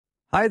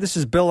Hi, this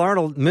is Bill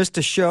Arnold. Missed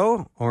a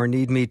show or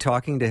need me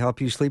talking to help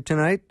you sleep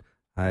tonight?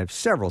 I have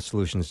several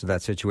solutions to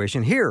that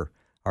situation. Here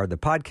are the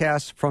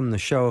podcasts from the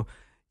show.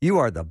 You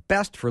are the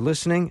best for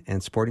listening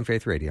and supporting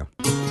Faith Radio.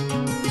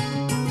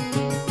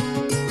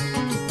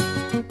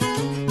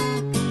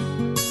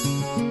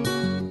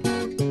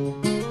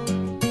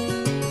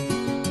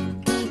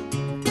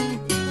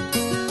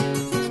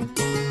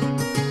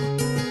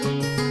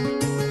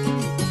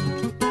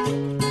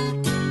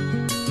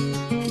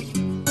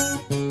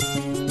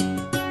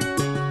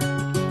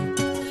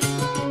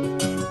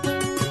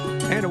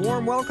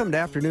 Welcome to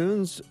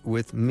Afternoons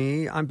with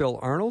me. I'm Bill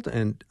Arnold,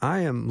 and I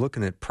am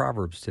looking at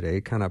Proverbs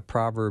today, kind of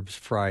Proverbs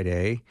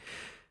Friday.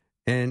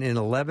 And in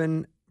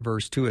 11,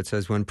 verse 2, it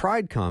says, "When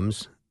pride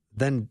comes,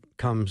 then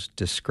comes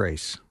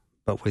disgrace.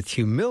 But with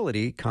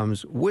humility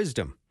comes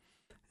wisdom."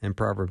 And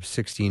Proverbs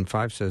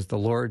 16:5 says, "The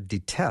Lord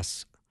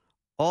detests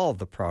all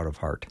the proud of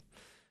heart."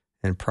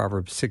 And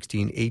Proverbs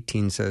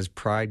 16:18 says,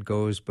 "Pride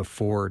goes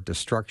before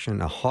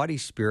destruction, a haughty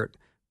spirit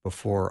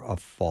before a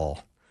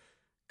fall."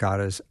 God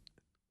is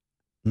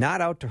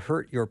not out to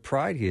hurt your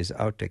pride. He is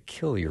out to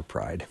kill your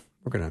pride.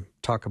 We're going to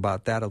talk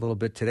about that a little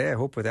bit today, I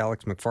hope, with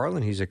Alex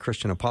McFarland. He's a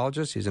Christian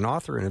apologist. He's an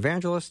author and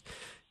evangelist.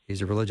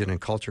 He's a religion and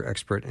culture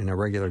expert and a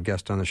regular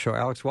guest on the show.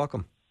 Alex,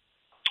 welcome.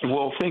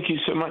 Well, thank you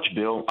so much,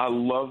 Bill. I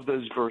love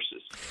those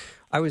verses.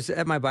 I was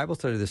at my Bible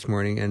study this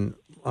morning, and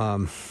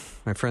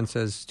my friend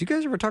says, "Do you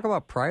guys ever talk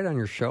about pride on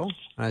your show?"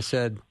 And I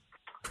said,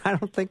 "I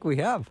don't think we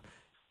have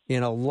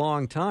in a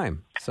long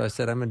time." So I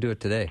said, "I'm going to do it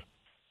today."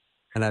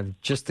 And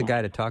I've just the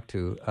guy to talk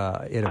to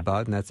it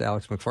about, and that's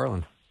Alex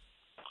McFarland.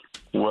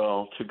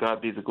 Well, to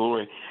God be the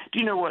glory. Do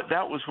you know what?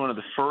 That was one of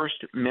the first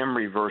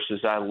memory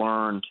verses I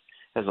learned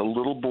as a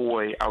little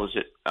boy. I was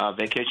at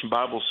Vacation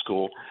Bible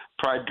School.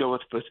 Pride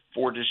goeth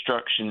before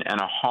destruction, and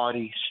a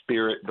haughty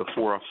spirit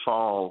before a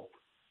fall.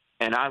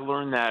 And I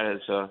learned that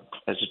as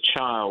a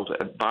child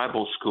at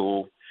Bible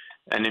school.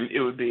 And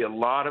it would be a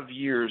lot of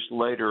years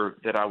later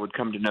that I would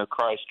come to know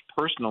Christ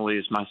personally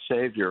as my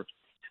Savior.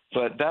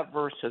 But that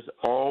verse has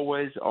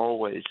always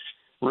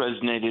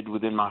resonated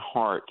within my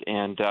heart,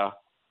 and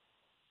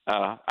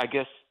I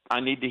guess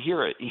I need to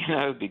hear it,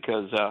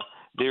 because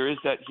there is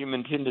that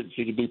human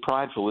tendency to be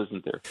prideful,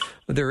 isn't there?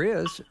 There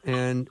is,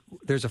 and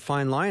there's a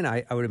fine line,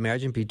 I would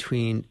imagine,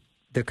 between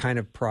the kind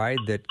of pride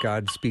that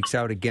God speaks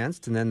out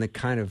against and then the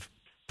kind of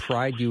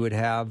pride you would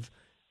have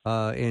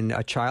in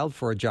a child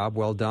for a job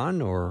well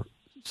done or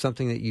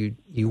something that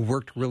you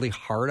worked really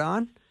hard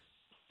on.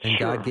 And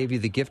Sure. God gave you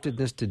the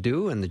giftedness to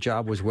do, and the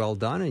job was well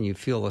done, and you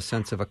feel a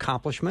sense of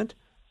accomplishment.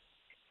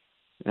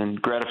 And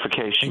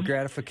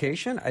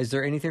gratification. Is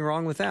there anything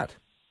wrong with that?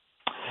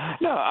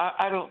 No,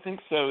 I don't think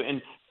so.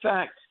 In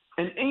fact,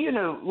 and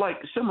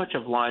like so much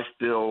of life,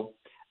 Bill,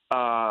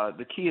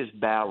 the key is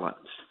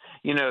balance.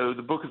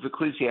 The book of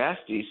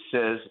Ecclesiastes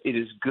says it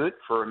is good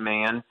for a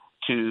man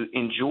to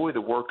enjoy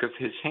the work of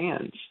his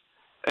hands.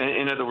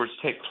 In other words,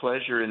 take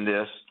pleasure in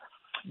this.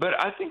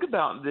 But I think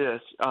about this.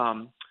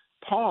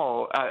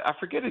 Paul, I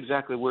forget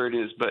exactly where it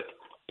is, but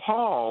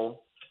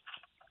Paul,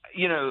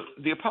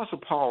 the Apostle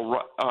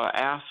Paul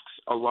asks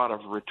a lot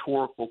of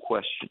rhetorical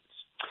questions.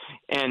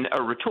 And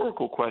a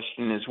rhetorical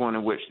question is one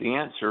in which the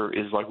answer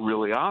is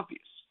really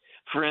obvious.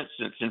 For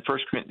instance, in 1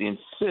 Corinthians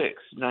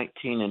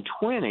 6:19 and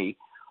 20,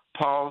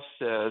 Paul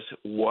says,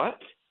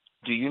 "What?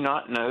 Do you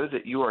not know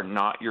that you are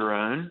not your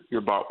own? You're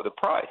bought with a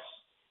price."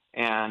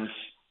 And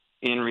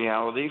in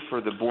reality,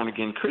 for the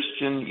born-again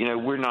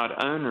Christian, we're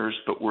not owners,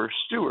 but we're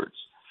stewards.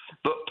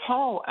 But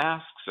Paul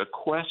asks a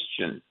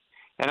question,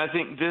 and I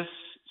think this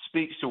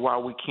speaks to why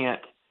we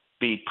can't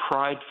be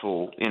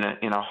prideful in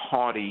a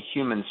haughty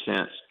human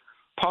sense.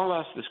 Paul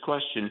asks this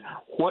question: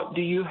 what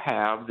do you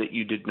have that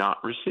you did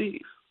not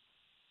receive?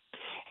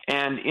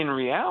 And in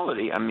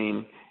reality,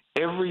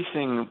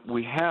 everything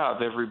we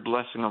have, every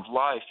blessing of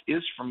life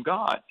is from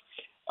God.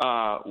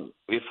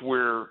 If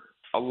we're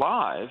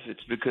alive,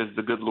 it's because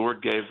the good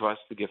Lord gave us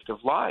the gift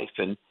of life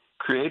and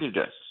created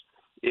us.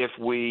 If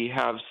we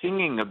have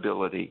singing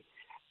ability,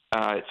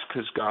 it's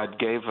because God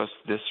gave us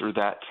this or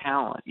that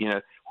talent,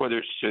 whether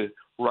it's to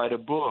write a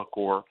book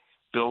or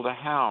build a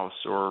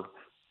house or,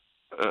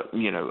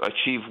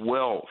 achieve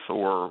wealth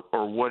or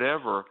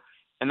whatever.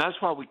 And that's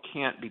why we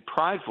can't be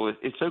prideful.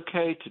 It's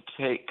okay to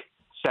take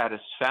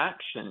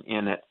satisfaction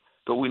in it,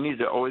 but we need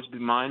to always be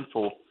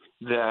mindful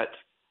that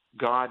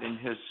God in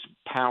his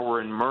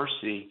power and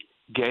mercy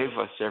gave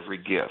us every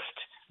gift.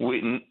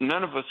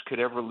 None of us could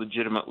ever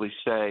legitimately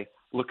say,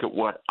 "Look at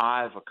what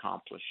I've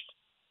accomplished,"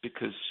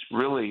 because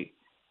really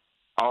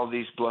all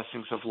these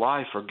blessings of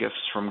life are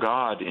gifts from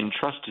God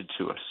entrusted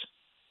to us.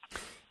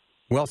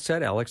 Well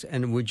said, Alex.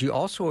 And would you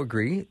also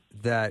agree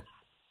that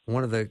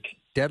one of the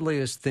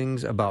deadliest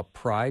things about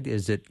pride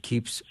is it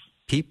keeps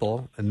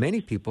people, and many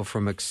people,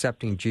 from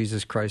accepting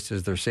Jesus Christ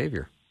as their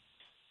Savior?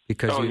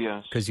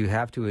 Because you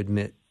have to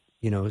admit,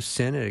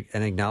 sin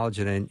and acknowledge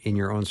it in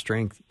your own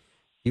strength.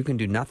 You can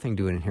do nothing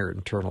to inherit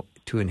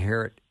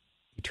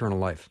eternal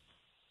life.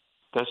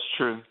 That's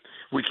true.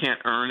 We can't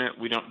earn it.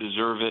 We don't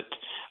deserve it.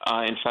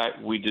 In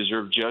fact, we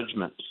deserve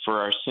judgment for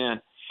our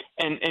sin.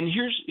 And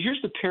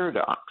here's the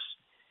paradox.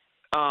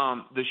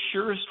 The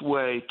surest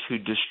way to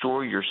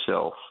destroy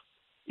yourself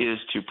is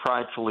to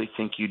pridefully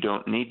think you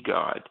don't need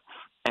God.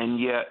 And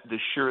yet the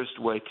surest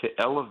way to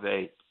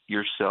elevate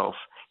yourself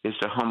is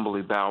to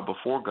humbly bow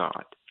before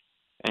God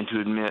and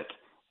to admit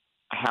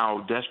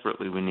how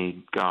desperately we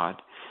need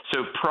God.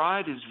 So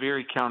pride is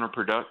very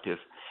counterproductive.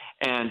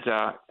 And,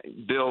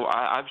 Bill,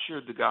 I've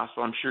shared the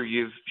gospel. I'm sure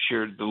you've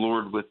shared the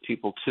Lord with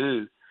people,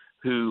 too,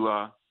 who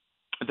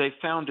they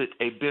found it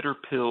a bitter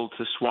pill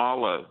to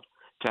swallow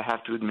to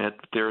have to admit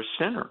that they're a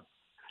sinner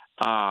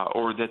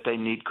or that they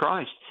need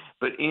Christ.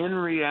 But in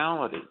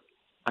reality,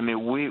 I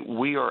mean,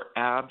 we are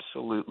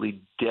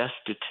absolutely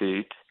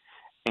destitute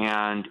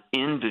and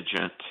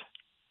indigent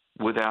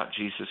without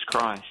Jesus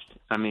Christ.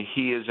 I mean,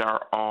 he is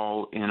our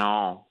all in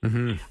all.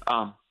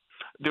 Mm-hmm.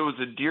 There was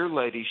a dear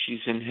lady, she's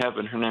in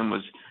heaven. Her name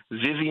was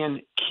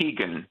Vivian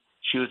Keegan.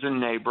 She was a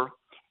neighbor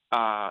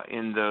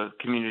in the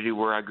community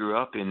where I grew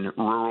up in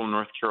rural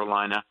North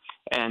Carolina.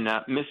 And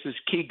Mrs.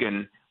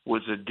 Keegan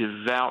was a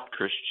devout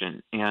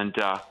Christian. And,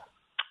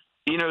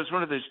 it was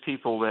one of those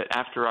people that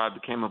after I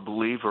became a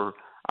believer,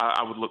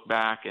 I would look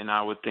back and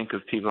I would think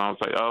of people. I was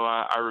like,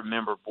 I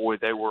remember, boy,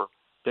 they were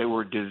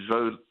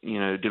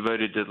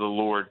devoted to the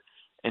Lord.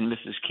 And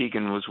Mrs.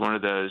 Keegan was one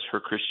of those. Her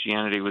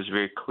Christianity was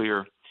very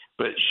clear.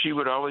 But she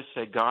would always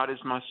say, God is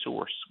my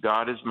source.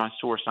 God is my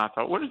source. And I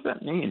thought, what does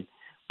that mean?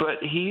 But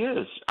he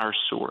is our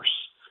source,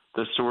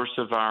 the source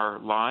of our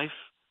life,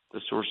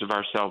 the source of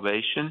our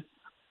salvation,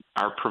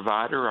 our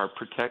provider, our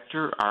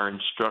protector, our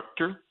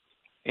instructor.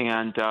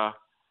 And,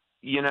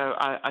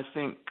 I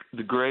think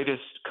the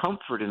greatest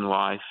comfort in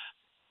life,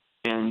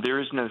 and there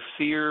is no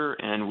fear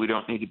and we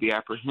don't need to be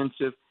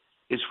apprehensive,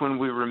 is when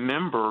we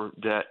remember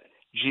that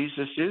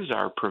Jesus is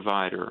our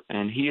provider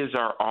and he is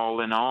our all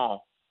in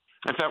all.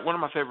 In fact, one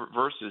of my favorite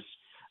verses,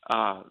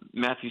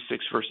 Matthew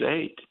 6, verse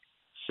 8,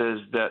 says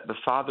that the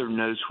Father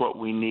knows what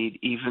we need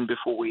even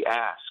before we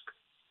ask.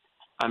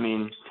 I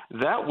mean,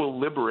 that will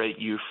liberate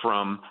you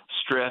from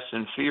stress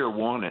and fear,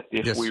 won't it?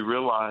 If we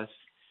realize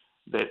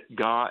that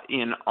God,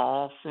 in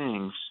all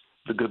things,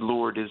 the good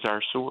Lord is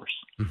our source.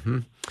 Mm-hmm.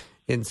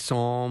 In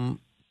Psalm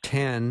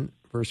 10,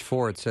 verse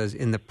 4, it says,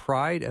 in the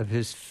pride of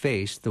his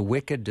face, the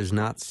wicked does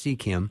not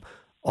seek him.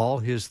 All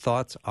his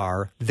thoughts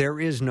are, there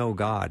is no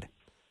God.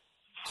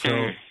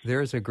 So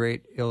there's a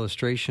great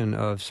illustration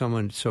of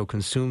someone so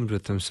consumed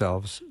with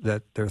themselves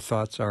that their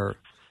thoughts are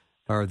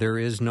there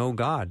is no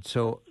God.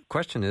 So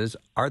question is,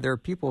 are there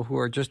people who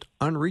are just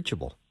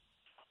unreachable?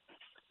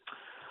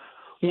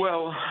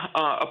 Well,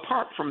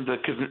 apart from the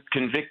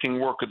convicting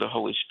work of the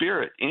Holy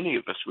Spirit, any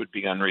of us would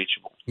be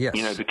unreachable.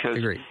 Yes, because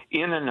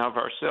in and of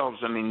ourselves,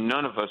 I mean,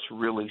 none of us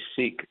really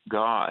seek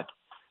God.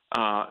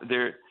 1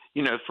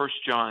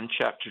 John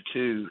chapter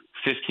 2,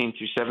 15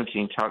 through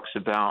 17 talks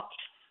about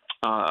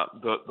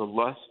the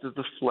lust of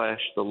the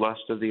flesh, the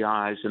lust of the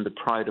eyes, and the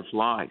pride of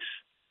life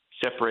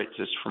separates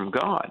us from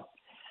God.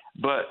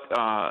 But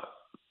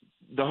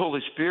the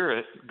Holy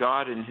Spirit,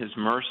 God in his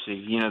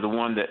mercy, the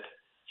one that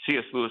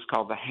C.S. Lewis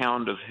called the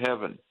hound of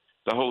heaven,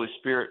 the Holy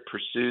Spirit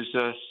pursues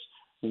us,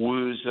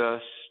 woos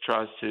us,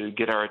 tries to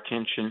get our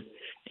attention,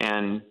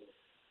 and,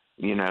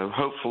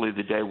 hopefully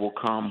the day will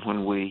come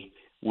when we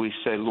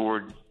say,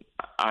 Lord,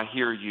 I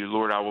hear you,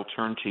 Lord, I will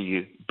turn to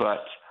you.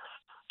 But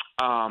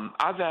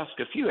I've asked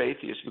a few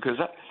atheists because,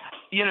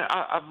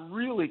 I've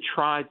really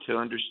tried to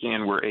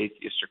understand where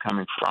atheists are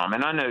coming from.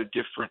 And I know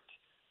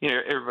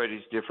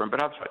everybody's different,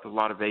 but I've talked to a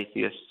lot of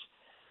atheists.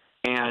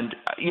 And,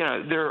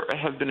 there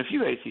have been a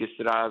few atheists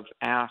that I've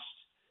asked,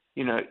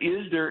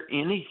 is there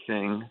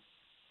anything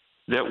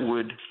that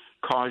would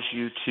cause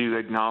you to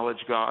acknowledge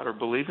God or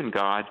believe in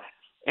God?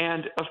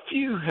 And a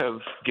few have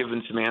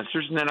given some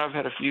answers, and then I've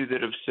had a few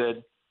that have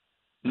said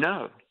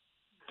no.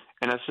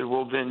 And I said,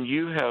 well, then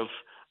you have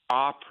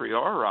a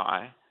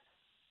priori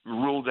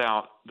ruled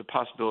out the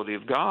possibility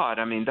of God.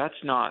 I mean, that's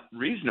not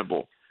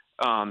reasonable.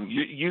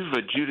 You've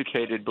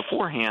adjudicated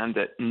beforehand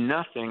that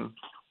nothing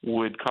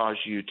would cause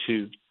you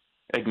to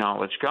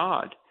acknowledge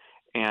God.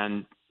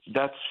 And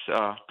that's,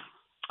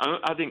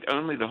 I think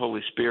only the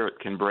Holy Spirit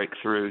can break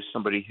through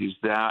somebody who's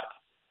that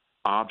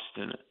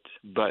obstinate.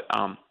 But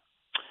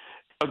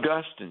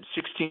Augustine,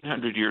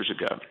 1,600 years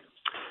ago,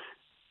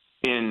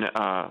 in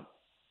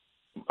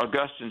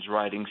Augustine's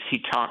writings, he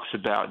talks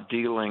about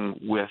dealing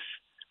with,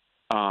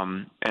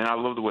 and I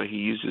love the way he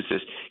uses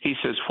this. He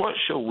says, what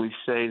shall we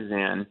say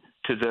then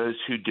to those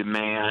who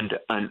demand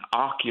an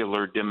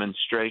ocular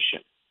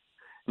demonstration?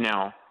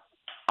 Now,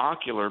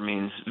 ocular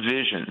means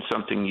vision,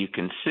 something you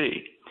can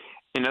see.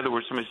 In other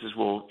words, somebody says,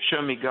 well,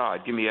 show me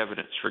God, give me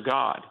evidence for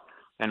God.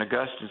 And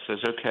Augustine says,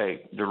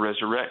 okay, the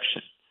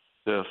resurrection,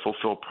 the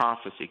fulfilled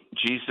prophecy.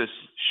 Jesus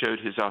showed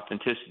his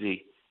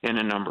authenticity in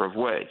a number of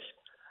ways.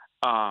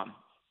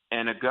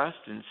 And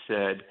Augustine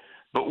said,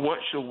 but what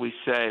shall we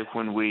say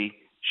when we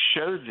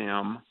show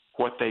them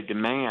what they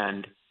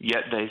demand,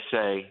 yet they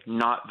say,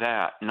 not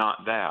that,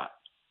 not that?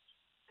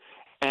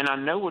 And I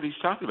know what he's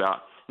talking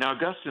about. Now,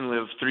 Augustine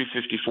lived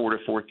 354 to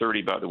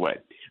 430, by the way.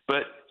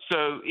 But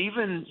so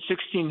even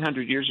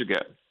 1,600 years ago,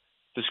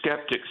 The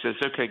skeptic says,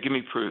 okay, give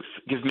me proof.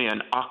 Give me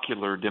an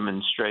ocular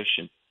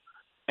demonstration.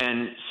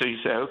 And so you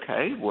say,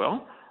 okay,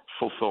 well,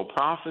 fulfill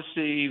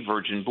prophecy,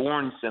 virgin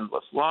born,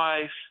 sinless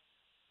life.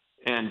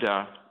 And,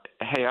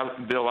 hey,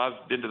 Bill,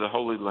 I've been to the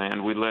Holy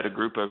Land. We led a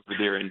group over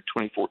there in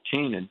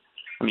 2014. And,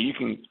 I mean, you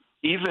can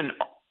even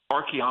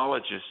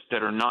archaeologists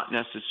that are not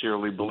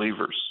necessarily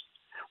believers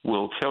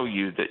will tell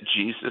you that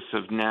Jesus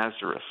of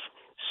Nazareth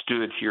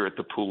stood here at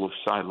the pool of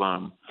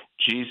Siloam.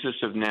 Jesus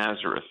of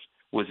Nazareth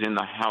was in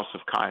the house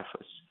of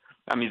Caiaphas.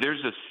 I mean,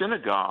 there's a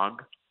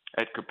synagogue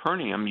at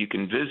Capernaum you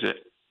can visit,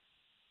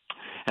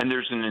 and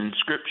there's an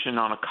inscription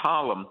on a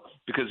column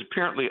because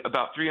apparently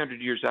about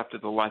 300 years after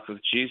the life of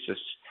Jesus,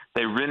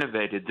 they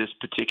renovated this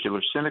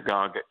particular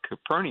synagogue at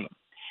Capernaum.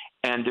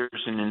 And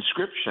there's an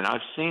inscription,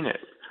 I've seen it,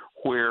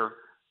 where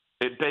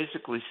it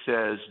basically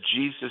says,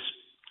 Jesus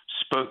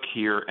spoke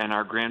here and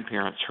our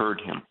grandparents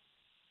heard him.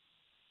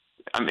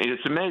 I mean,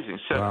 it's amazing.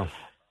 So, wow.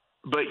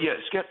 But yet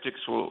skeptics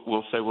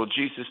will say, well,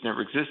 Jesus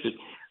never existed.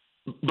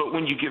 But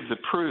when you give the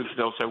proof,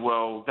 they'll say,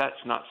 well, that's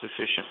not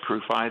sufficient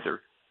proof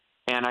either.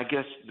 And I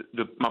guess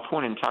my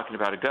point in talking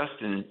about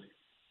Augustine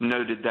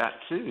noted that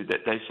too, that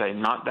they say,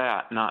 not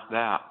that, not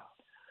that.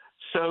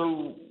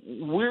 So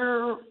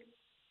we're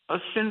a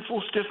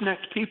sinful,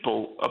 stiff-necked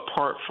people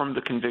apart from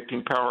the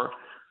convicting power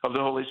of the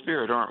Holy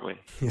Spirit, aren't we?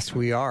 Yes,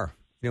 we are.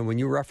 You know, when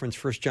you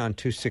reference 1 John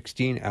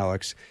 2:16,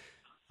 Alex,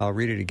 I'll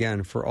read it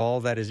again. For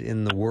all that is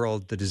in the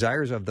world, the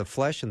desires of the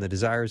flesh and the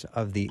desires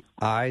of the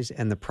eyes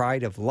and the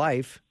pride of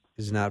life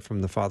is not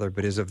from the Father,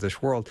 but is of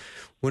this world.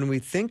 When we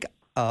think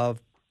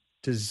of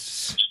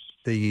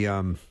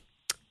the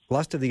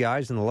lust of the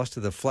eyes and the lust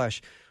of the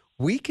flesh,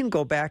 we can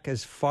go back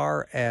as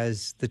far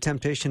as the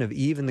temptation of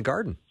Eve in the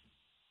garden.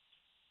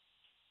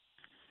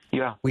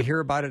 Yeah. We hear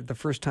about it the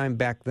first time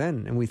back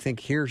then, and we think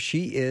here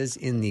she is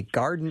in the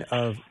Garden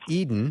of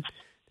Eden.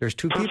 There's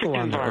two people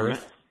on the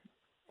earth,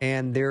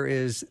 and there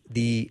is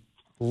the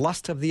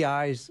lust of the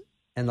eyes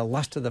and the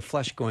lust of the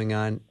flesh going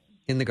on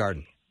in the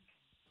garden.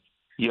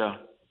 Yeah,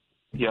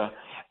 yeah.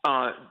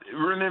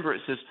 Remember,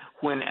 it says,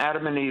 when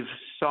Adam and Eve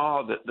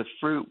saw that the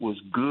fruit was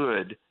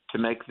good to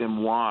make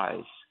them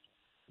wise,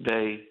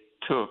 they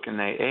took and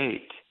they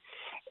ate.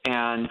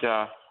 And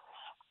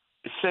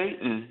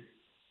Satan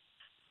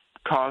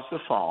caused the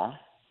fall.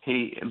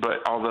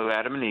 But although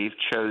Adam and Eve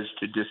chose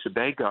to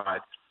disobey God,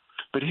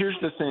 but here's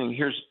the thing.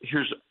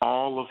 Here's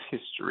all of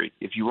history.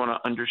 If you want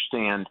to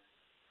understand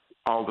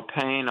all the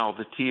pain, all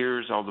the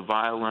tears, all the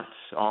violence,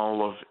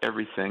 all of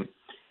everything,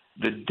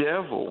 the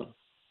devil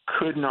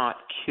could not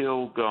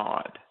kill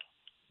God.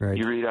 Right.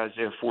 You read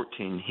Isaiah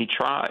 14. He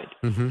tried.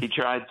 Mm-hmm. He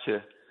tried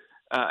to,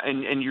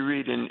 and you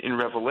read in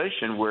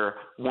Revelation where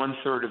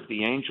 1/3 of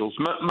the angels,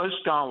 most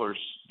scholars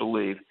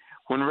believe,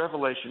 when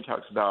Revelation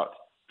talks about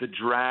the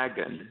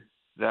dragon,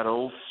 that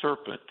old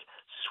serpent,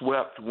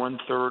 swept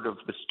 1/3 of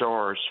the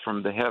stars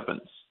from the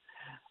heavens.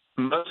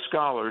 Most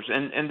scholars,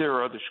 and there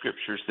are other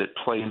scriptures that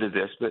play into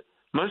this, but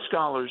most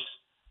scholars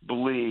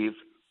believe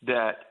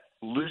that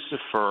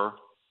Lucifer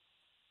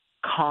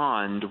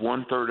conned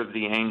 1/3 of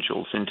the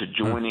angels into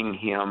joining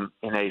him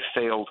in a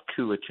failed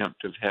coup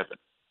attempt of heaven.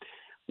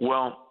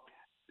 Well,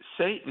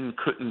 Satan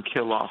couldn't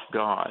kill off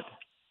God,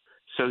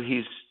 so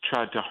he's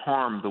tried to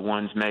harm the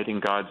ones made in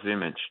God's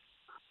image.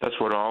 That's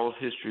what all of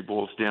history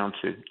boils down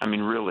to. I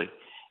mean, really.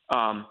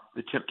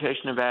 The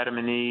temptation of Adam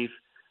and Eve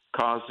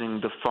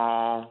causing the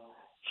fall.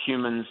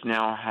 Humans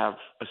now have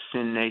a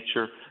sin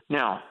nature.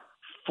 Now,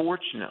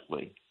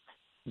 fortunately,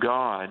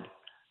 God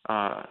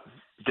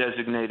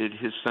designated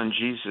his son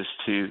Jesus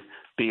to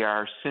be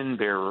our sin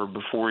bearer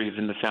before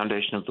even the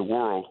foundation of the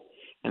world.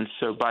 And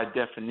so by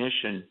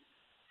definition,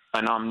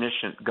 an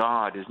omniscient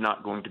God is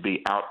not going to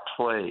be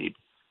outplayed.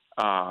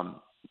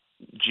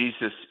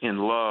 Jesus in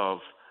love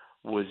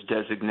was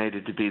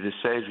designated to be the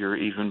Savior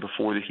even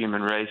before the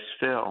human race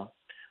fell.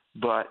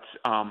 But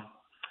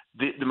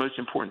the most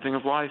important thing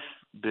of life,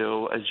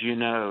 Bill, as you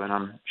know, and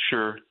I'm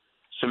sure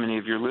so many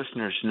of your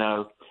listeners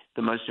know,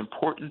 the most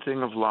important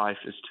thing of life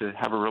is to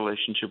have a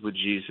relationship with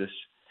Jesus.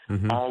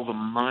 Mm-hmm. All the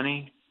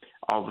money,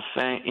 all the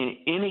fame,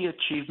 any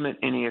achievement,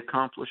 any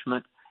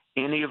accomplishment,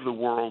 any of the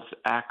world's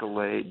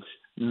accolades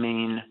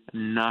mean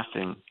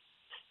nothing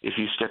if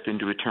you step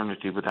into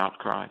eternity without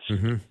Christ.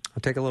 Mm-hmm.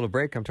 I'll take a little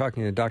break. I'm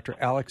talking to Dr.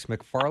 Alex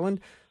McFarland,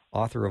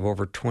 author of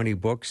over 20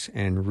 books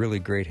and really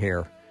great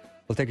hair.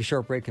 We'll take a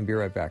short break and be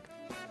right back.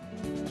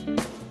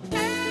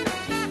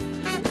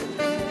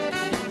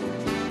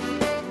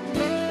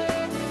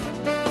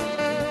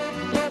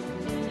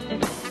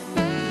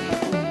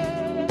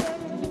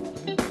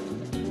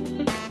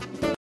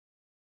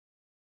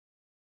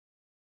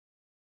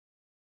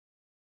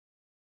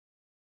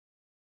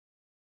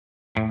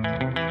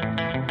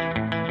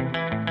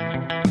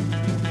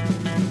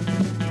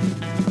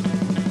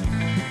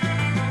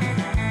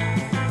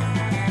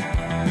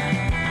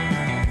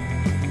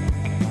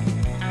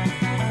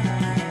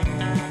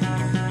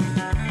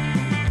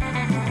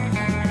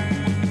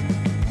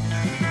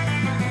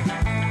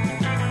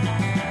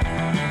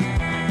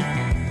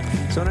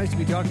 So nice to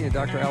be talking to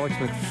Dr. Alex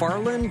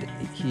McFarland.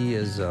 He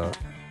is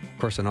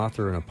course, an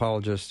author, an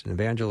apologist, an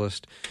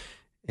evangelist,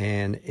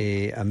 and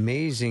an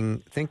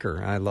amazing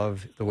thinker. I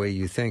love the way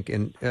you think.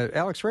 And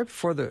Alex, right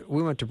before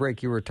we went to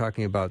break, you were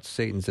talking about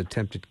Satan's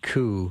attempted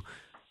coup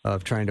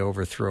of trying to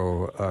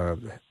overthrow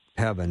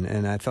heaven.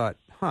 And I thought,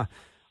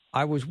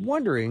 I was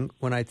wondering,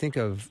 when I think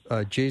of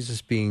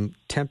Jesus being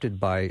tempted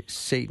by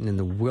Satan in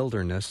the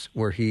wilderness,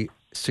 where he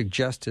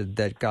suggested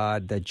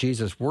that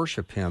Jesus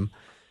worship him,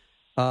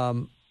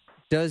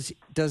 does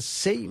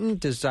Satan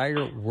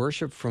desire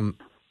worship from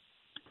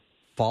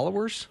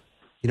followers?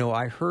 You know,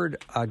 I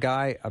heard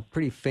a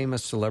pretty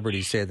famous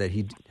celebrity, say that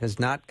he has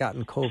not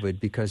gotten COVID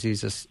because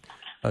he's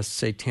a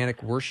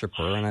satanic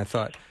worshiper. And I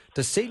thought,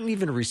 does Satan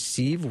even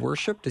receive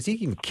worship? Does he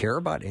even care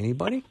about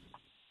anybody?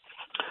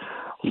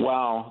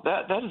 Wow,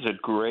 that is a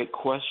great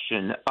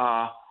question.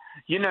 I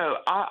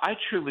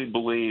truly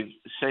believe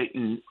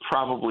Satan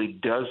probably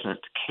doesn't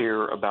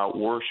care about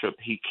worship.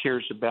 He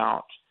cares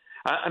about,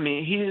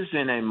 he is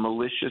in a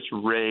malicious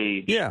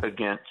rage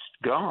against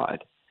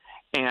God.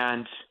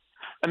 And,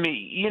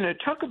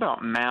 talk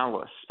about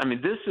malice.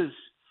 This is,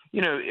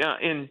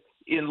 in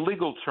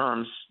legal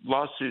terms,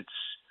 lawsuits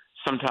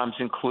sometimes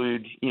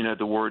include,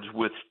 the words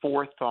with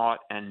forethought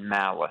and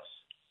malice.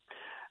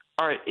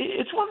 All right,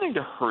 it's one thing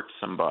to hurt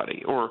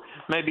somebody or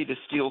maybe to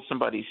steal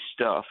somebody's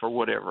stuff or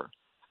whatever,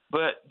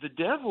 but the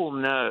devil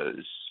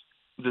knows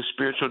the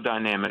spiritual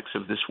dynamics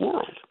of this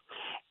world,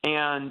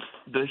 and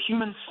the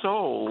human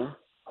soul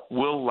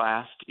will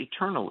last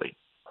eternally.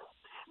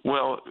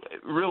 Well,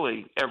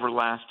 really,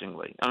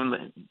 everlastingly.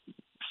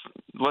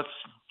 Let's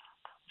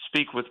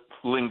speak with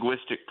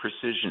linguistic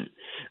precision.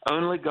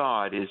 Only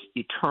God is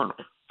eternal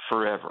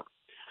forever.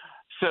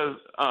 So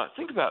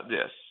think about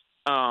this.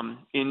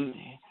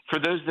 For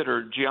those that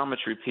are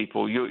geometry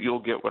people, you'll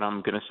get what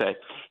I'm going to say.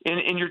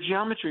 In your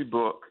geometry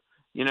book,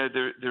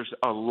 there's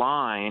a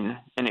line,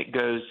 and it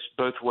goes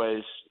both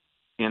ways.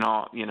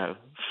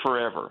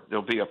 Forever.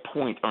 There'll be a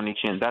point on each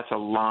end. That's a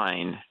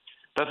line.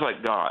 That's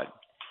like God.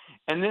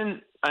 And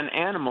then an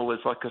animal is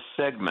like a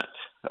segment,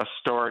 a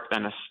start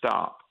and a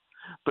stop.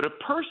 But a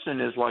person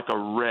is like a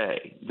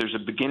ray. There's a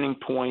beginning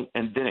point,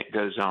 and then it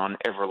goes on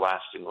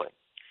everlastingly.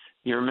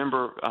 You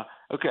remember?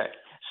 Okay.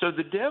 So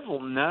the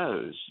devil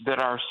knows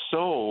that our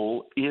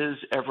soul is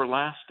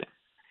everlasting.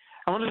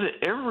 I wonder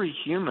that every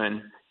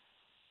human,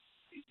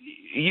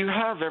 you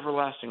have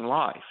everlasting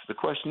life. The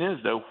question is,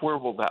 though, where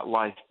will that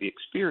life be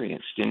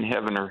experienced, in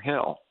heaven or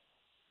hell?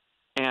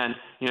 And,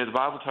 the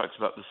Bible talks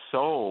about the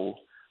soul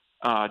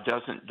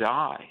doesn't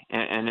die,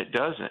 and it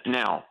doesn't.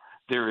 Now,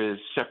 there is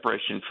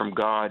separation from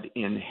God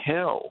in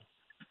hell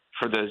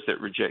for those that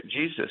reject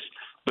Jesus.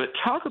 But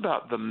talk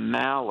about the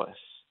malice,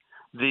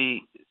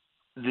 the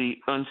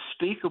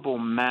unspeakable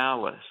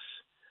malice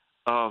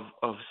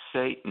of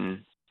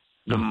Satan,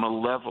 the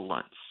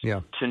malevolence,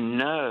 to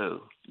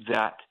know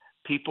that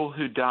people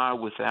who die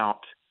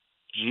without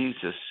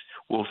Jesus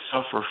will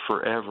suffer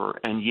forever,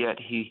 and yet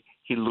he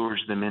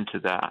lures them into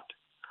that.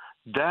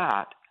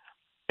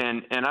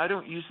 And I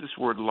don't use this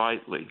word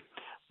lightly,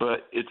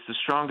 but it's the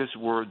strongest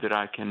word that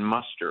I can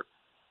muster.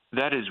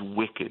 That is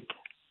wicked.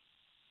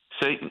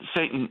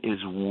 Satan is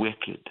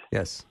wicked.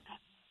 Yes.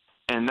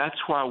 And that's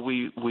why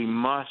we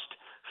must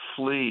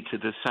flee to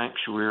the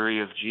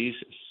sanctuary of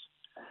Jesus.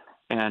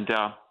 And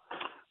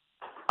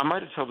I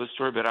might have told this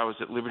story, but I was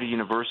at Liberty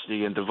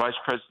University, and the vice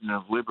president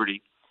of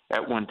Liberty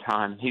at one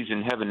time, he's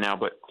in heaven now,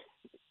 but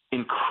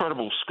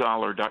incredible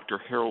scholar, Dr.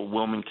 Harold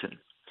Wilmington.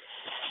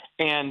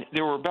 And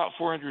there were about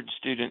 400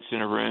 students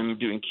in a room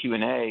doing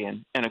Q&A,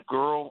 and a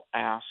girl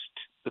asked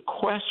the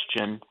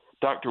question,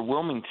 Dr.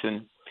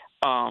 Wilmington,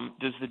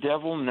 does the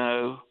devil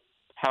know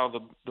how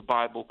the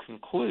Bible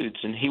concludes?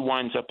 And he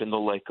winds up in the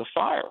lake of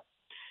fire.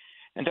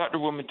 And Dr.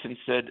 Wilmington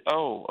said,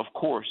 oh, of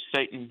course,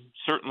 Satan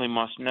certainly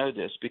must know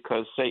this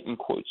because Satan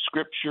quotes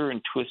Scripture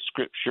and twists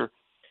Scripture.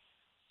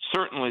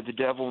 Certainly the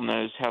devil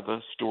knows how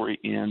the story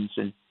ends,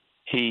 and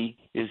he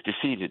is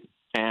defeated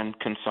and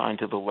consigned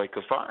to the lake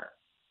of fire.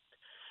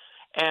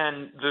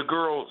 And the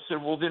girl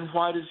said, well, then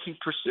why does he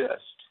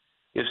persist?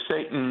 If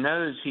Satan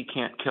knows he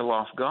can't kill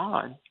off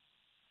God,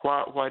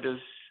 why does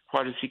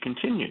he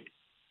continue?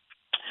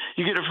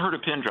 You could have heard a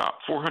pin drop,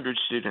 400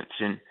 students.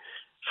 And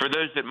for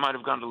those that might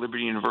have gone to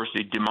Liberty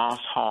University, DeMoss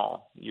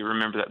Hall, you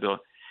remember that building.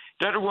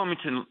 Dr.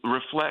 Wilmington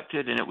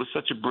reflected, and it was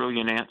such a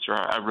brilliant answer.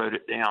 I wrote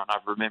it down.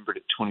 I've remembered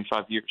it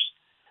 25 years.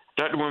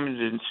 Dr.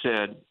 Wilmington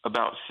said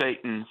about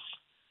Satan's,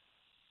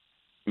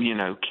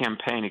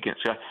 campaign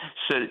against God.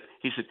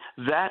 He said,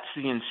 that's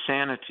the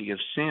insanity of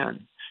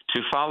sin.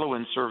 To follow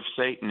and serve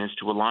Satan is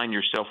to align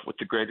yourself with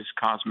the greatest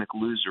cosmic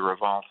loser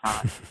of all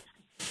time.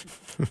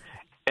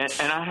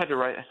 And I had to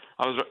write,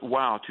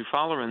 to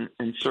follow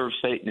and serve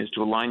Satan is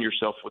to align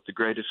yourself with the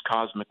greatest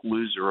cosmic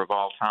loser of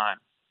all time.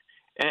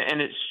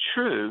 And it's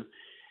true.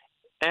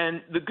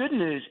 And the good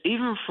news,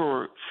 even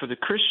for the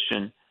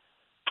Christian,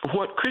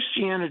 what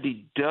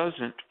Christianity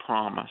doesn't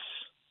promise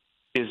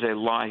is a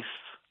life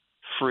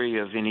free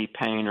of any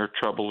pain or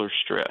trouble or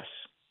stress.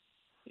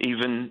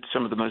 Even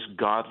some of the most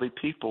godly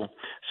people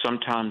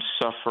sometimes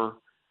suffer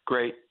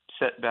great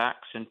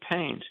setbacks and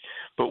pains.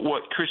 But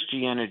what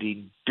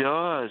Christianity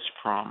does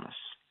promise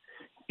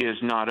is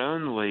not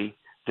only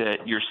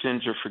that your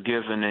sins are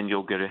forgiven and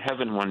you'll go to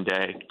heaven one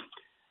day,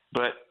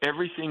 but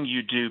everything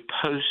you do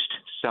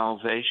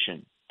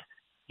post-salvation,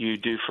 you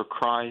do for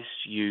Christ,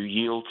 you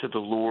yield to the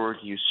Lord,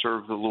 you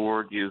serve the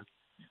Lord,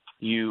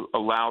 you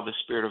allow the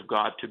Spirit of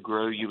God to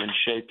grow you and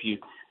shape you,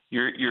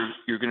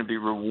 you're going to be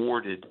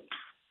rewarded.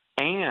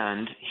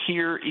 And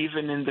here,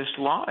 even in this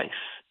life,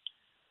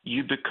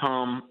 you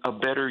become a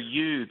better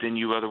you than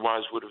you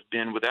otherwise would have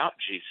been without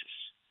Jesus.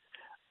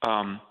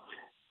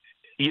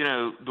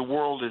 The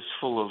world is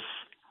full of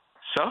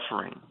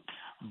suffering,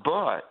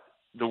 but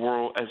the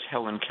world, as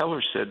Helen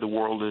Keller said, the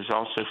world is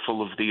also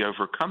full of the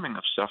overcoming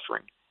of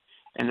suffering.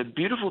 And the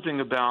beautiful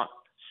thing about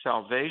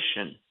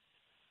salvation,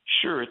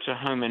 sure, it's a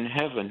home in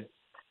heaven,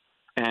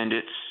 and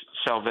it's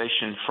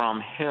salvation from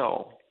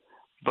hell.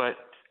 But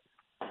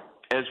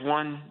as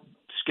one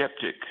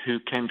skeptic who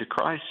came to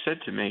Christ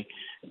said to me,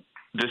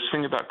 this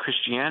thing about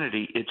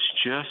Christianity, it's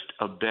just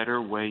a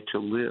better way to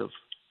live.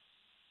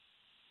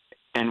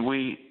 And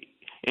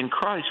in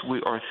Christ,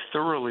 we are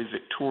thoroughly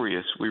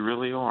victorious. We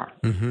really are.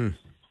 Mm-hmm.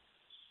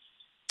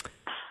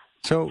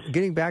 So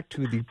getting back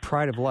to the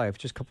pride of life,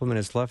 just a couple of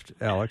minutes left,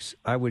 Alex,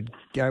 I would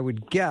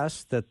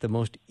guess that the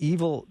most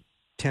evil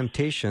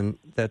temptation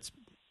that's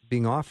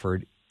being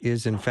offered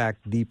is, in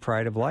fact, the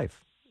pride of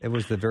life. It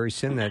was the very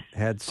sin that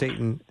had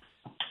Satan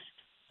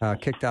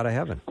kicked out of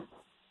heaven.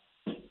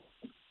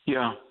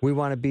 Yeah. We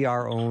want to be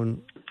our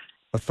own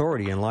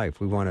authority in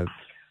life. We want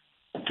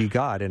to be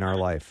God in our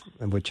life,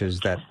 which is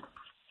that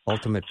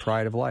ultimate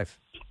pride of life.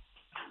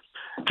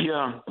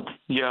 Yeah.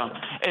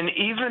 And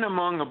even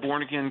among a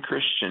born-again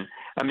Christian,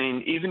 I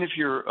mean, even if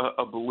you're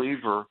a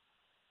believer,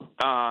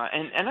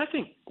 and I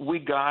think we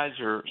guys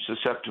are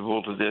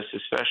susceptible to this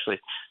especially,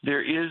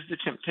 there is the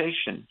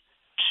temptation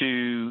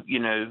to,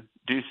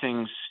 do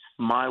things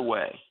my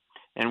way.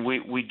 And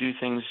we do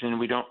things and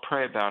we don't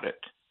pray about it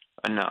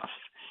enough.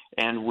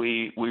 And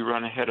we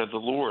run ahead of the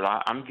Lord.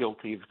 I'm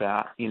guilty of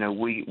that.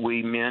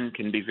 We men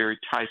can be very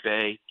type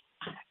A.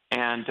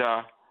 And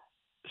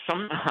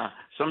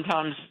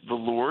sometimes the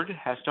Lord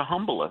has to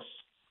humble us.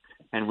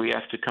 And we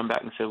have to come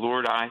back and say,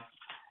 Lord, I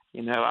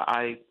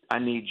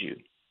need you.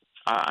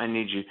 I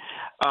need you.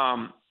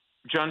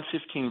 John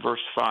 15, verse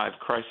 5,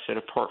 Christ said,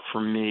 apart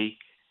from me,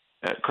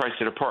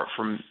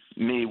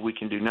 we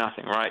can do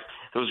nothing, right?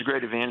 There was a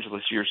great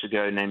evangelist years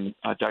ago named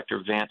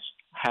Dr. Vance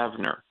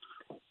Havner.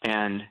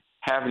 And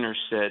Havner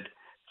said,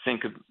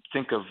 think of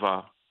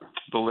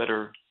the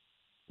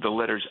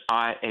letters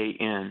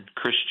I-A-N,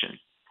 Christian.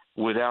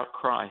 Without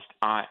Christ,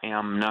 I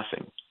am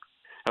nothing.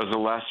 That was the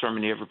last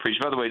sermon he ever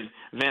preached. By the way,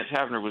 Vance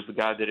Havner was the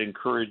guy that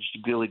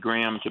encouraged Billy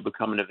Graham to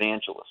become an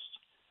evangelist.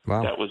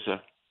 Wow. That was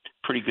a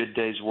pretty good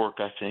day's work,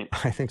 I think.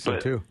 I think so,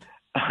 too.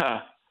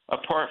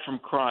 Apart from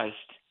Christ,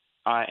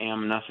 I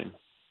am nothing.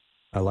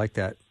 I like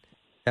that.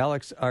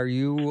 Alex, do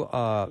you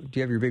have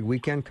your big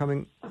weekend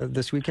coming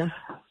this weekend?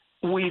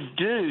 We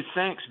do.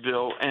 Thanks,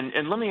 Bill.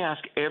 And let me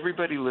ask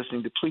everybody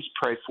listening to please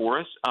pray for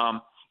us.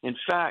 In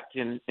fact,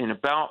 in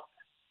about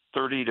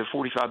 30 to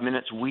 45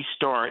 minutes, we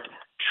start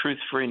Truth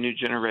for a New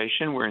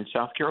Generation. We're in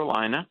South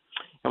Carolina,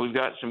 and we've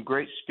got some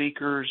great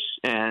speakers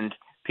and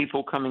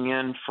people coming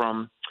in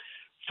from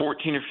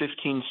 14 or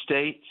 15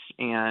 states,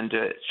 and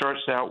it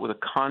starts out with a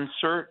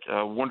concert,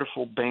 a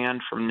wonderful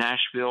band from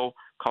Nashville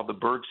called the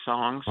Bird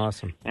Songs.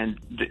 Awesome. And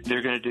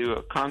they're going to do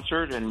a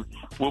concert, and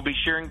we'll be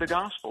sharing the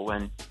gospel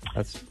and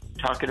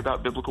talking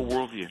about biblical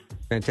worldview.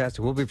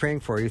 Fantastic. We'll be praying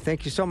for you.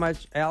 Thank you so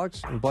much,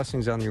 Alex, and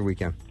blessings on your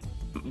weekend.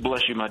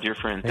 Bless you, my dear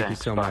friend. Thank you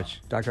so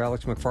much. Dr.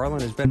 Alex McFarland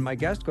has been my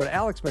guest. Go to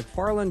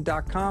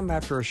alexmcfarland.com.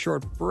 After a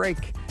short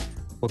break,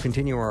 we'll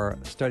continue our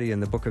study in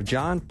the book of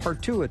John,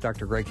 part 2 with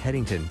Dr. Greg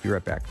Headington. Be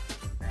right back.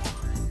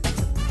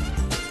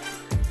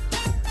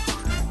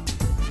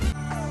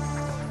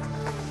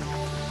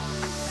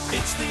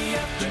 It's the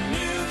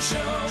afternoon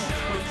show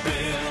with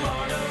Bill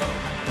Arnold.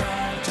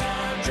 Prime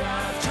time,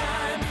 drive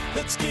time.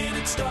 Let's get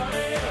it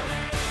started.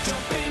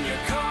 Jump in your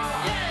car.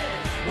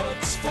 Yeah.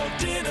 What's for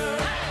dinner?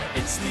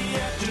 It's the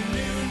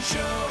afternoon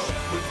show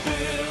with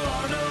Bill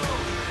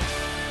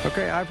Arnold.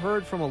 Okay, I've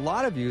heard from a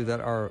lot of you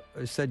that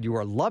said you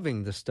are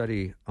loving the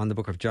study on the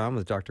book of John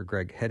with Dr.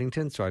 Greg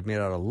Headington, so I've made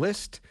out a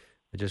list.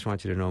 I just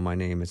want you to know my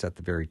name is at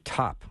the very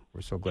top.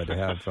 We're so glad to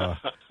have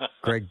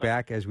Greg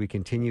back as we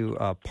continue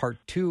part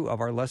 2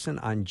 of our lesson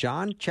on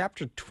John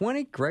chapter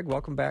 20. Greg,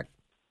 welcome back.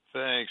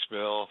 Thanks,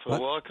 Bill.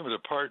 Well, welcome to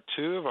part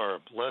 2 of our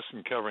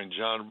lesson covering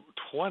John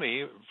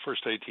 20,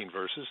 first 18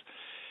 verses.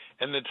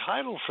 And the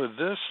title for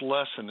this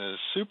lesson is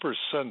Super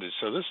Sunday.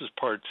 So this is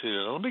part 2.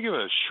 Now, let me give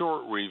a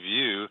short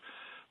review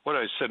what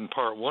I said in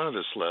part 1 of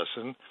this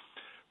lesson.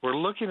 We're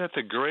looking at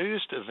the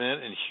greatest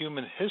event in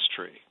human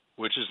history,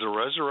 which is the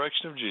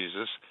resurrection of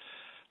Jesus,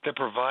 that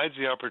provides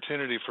the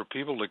opportunity for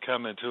people to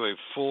come into a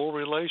full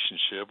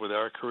relationship with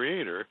our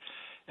Creator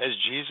as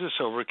Jesus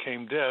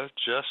overcame death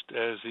just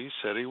as he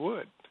said he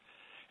would.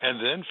 And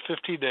then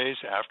 50 days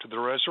after the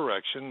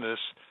resurrection, this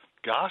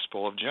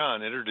Gospel of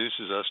John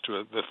introduces us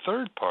to the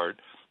third part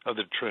of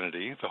the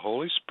Trinity, the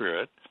Holy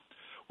Spirit,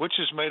 which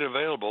is made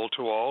available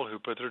to all who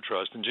put their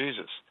trust in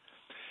Jesus.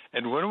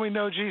 And when we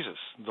know Jesus,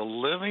 the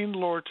living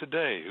Lord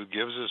today who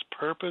gives us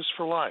purpose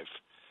for life,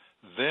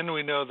 then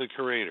we know the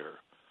Creator.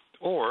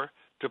 Or,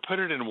 to put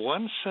it in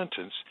one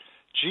sentence,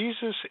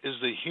 Jesus is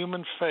the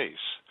human face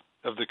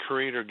of the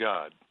Creator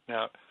God.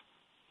 Now,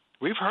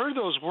 we've heard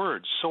those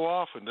words so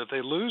often that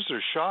they lose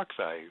their shock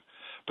value.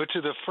 But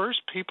to the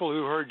first people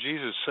who heard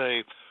Jesus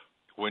say,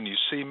 "When you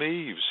see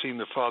me, you've seen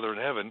the Father in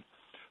heaven,"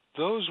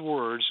 those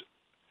words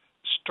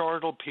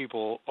startled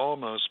people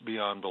almost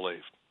beyond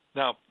belief.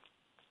 Now,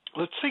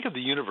 let's think of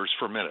the universe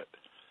for a minute.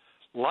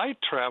 Light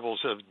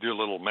travels, do a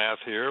little math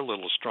here, a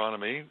little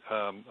astronomy.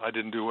 I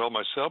didn't do well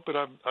myself, but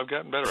I've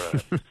gotten better at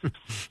it.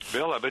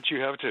 Bill, I bet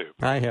you have too.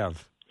 I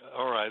have.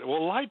 All right.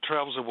 Well, light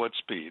travels at what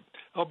speed?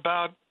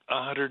 About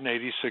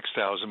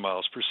 186,000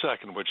 miles per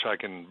second, which I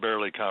can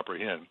barely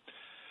comprehend.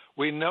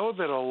 We know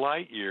that a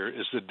light year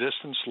is the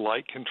distance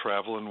light can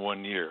travel in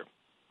 1 year.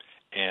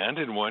 And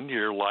in 1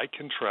 year, light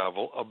can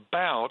travel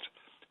about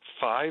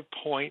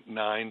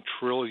 5.9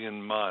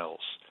 trillion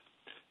miles.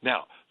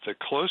 Now, the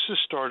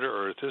closest star to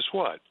Earth is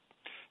what?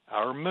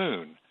 Our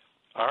moon.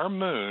 Our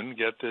moon,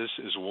 get this,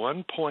 is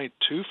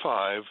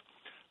 1.25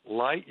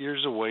 light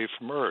years away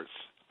from Earth.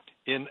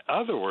 In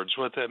other words,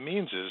 what that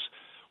means is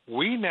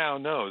we now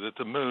know that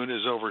the moon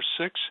is over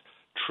 6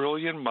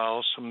 trillion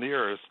miles from the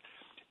Earth,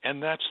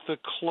 and that's the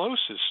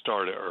closest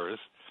star to Earth,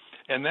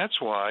 and that's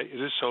why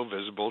it is so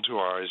visible to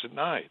our eyes at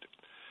night.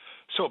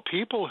 So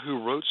people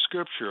who wrote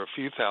Scripture a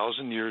few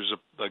thousand years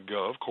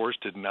ago, of course,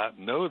 did not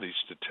know these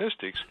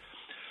statistics,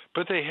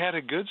 but they had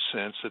a good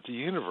sense that the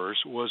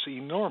universe was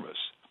enormous.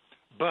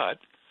 But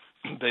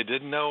they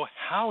didn't know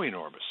how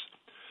enormous.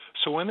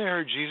 So when they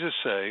heard Jesus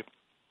say,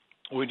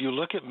 "When you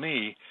look at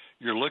me,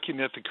 you're looking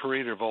at the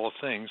Creator of all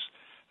things,"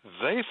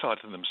 they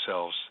thought to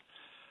themselves,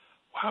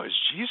 wow, is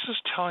Jesus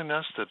telling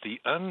us that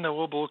the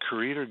unknowable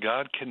Creator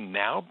God can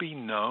now be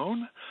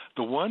known?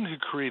 The one who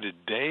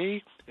created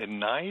day and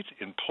night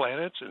and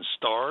planets and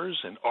stars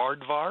and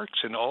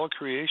aardvarks and all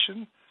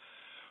creation?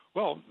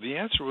 Well, the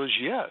answer was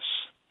yes.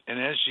 And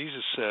as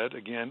Jesus said,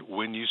 again,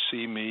 "When you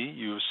see me,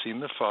 you have seen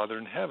the Father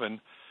in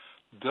heaven,"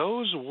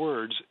 those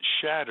words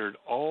shattered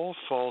all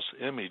false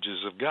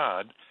images of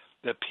God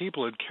that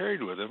people had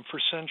carried with them for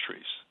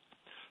centuries.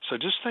 So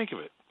just think of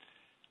it.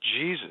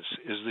 Jesus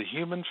is the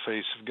human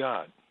face of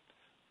God.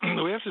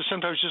 We have to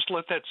sometimes just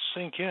let that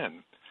sink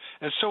in.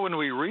 And so when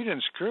we read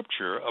in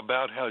Scripture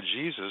about how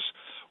Jesus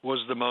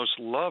was the most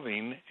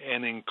loving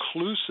and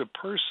inclusive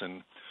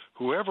person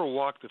who ever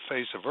walked the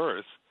face of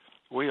earth,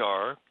 we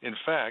are, in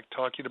fact,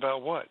 talking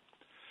about what?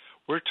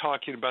 We're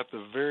talking about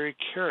the very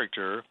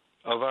character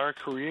of our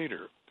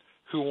Creator,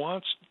 who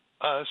wants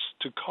us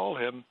to call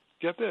him,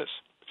 get this,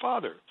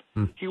 Father.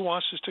 He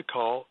wants us to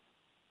call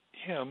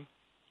him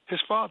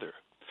his Father.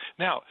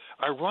 Now,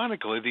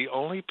 ironically, the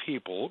only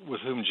people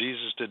with whom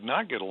Jesus did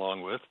not get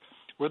along with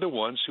were the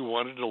ones who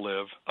wanted to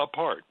live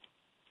apart,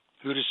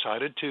 who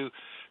decided to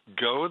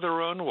go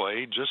their own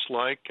way, just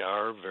like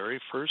our very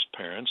first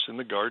parents in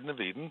the Garden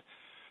of Eden,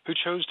 who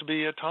chose to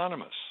be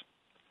autonomous.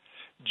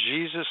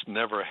 Jesus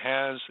never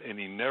has and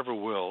he never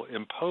will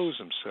impose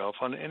himself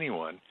on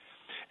anyone,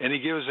 and he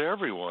gives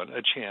everyone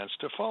a chance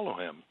to follow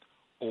him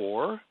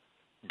or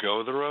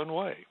go their own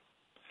way,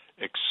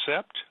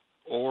 accept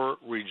or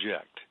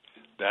reject.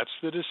 That's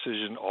the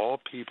decision all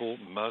people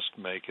must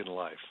make in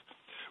life.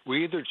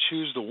 We either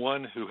choose the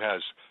one who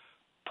has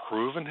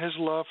proven his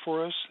love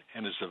for us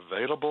and is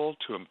available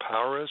to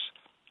empower us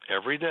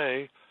every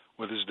day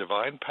with his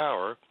divine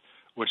power,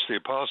 which the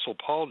Apostle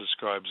Paul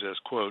describes as,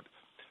 quote,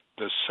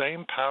 "the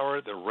same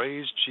power that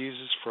raised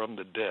Jesus from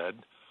the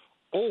dead,"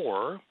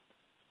 or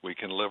we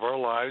can live our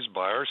lives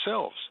by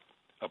ourselves,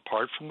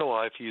 apart from the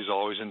life he has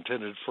always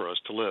intended for us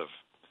to live.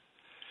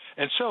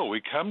 And so we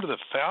come to the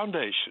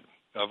foundation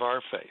of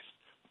our faith,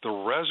 the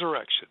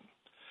resurrection.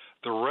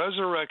 The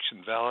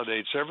resurrection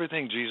validates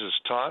everything Jesus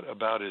taught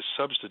about his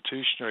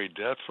substitutionary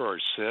death for our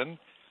sin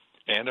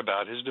and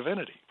about his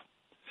divinity.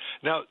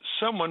 Now,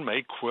 someone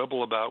may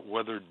quibble about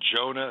whether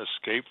Jonah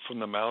escaped from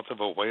the mouth of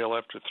a whale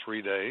after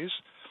 3 days,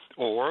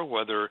 or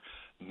whether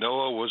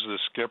Noah was the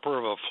skipper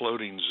of a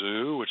floating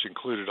zoo, which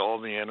included all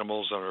the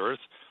animals on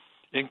earth,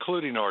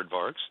 including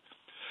aardvarks.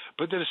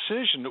 But the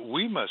decision that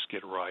we must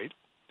get right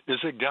is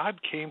that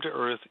God came to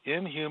earth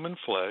in human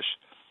flesh,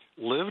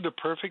 lived a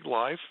perfect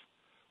life,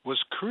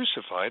 was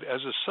crucified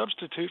as a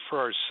substitute for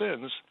our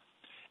sins,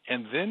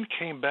 and then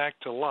came back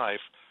to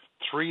life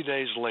 3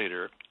 days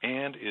later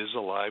and is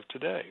alive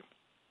today.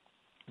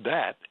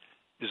 That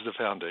is the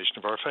foundation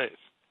of our faith.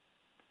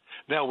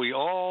 Now, we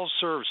all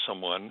serve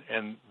someone,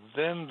 and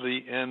then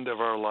the end of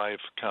our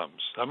life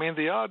comes. I mean,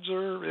 the odds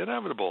are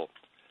inevitable.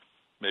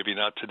 Maybe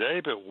not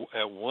today, but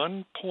at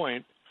one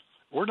point,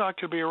 we're not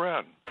going to be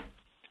around.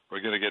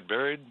 We're going to get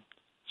buried.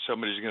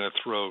 Somebody's going to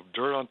throw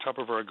dirt on top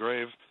of our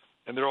grave,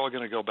 and they're all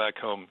going to go back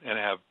home and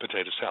have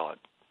potato salad.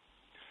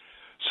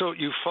 So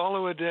you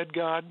follow a dead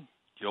God,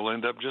 you'll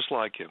end up just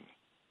like him.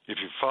 If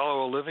you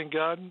follow a living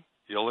God,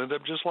 you'll end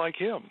up just like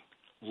him,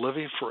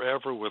 living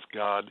forever with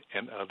God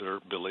and other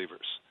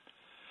believers.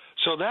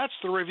 So that's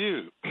the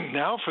review.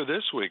 Now for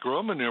this week,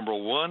 Roman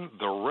numeral 1,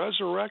 the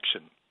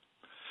resurrection.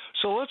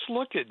 So let's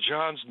look at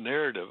John's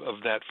narrative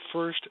of that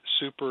first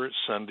Super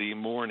Sunday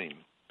morning.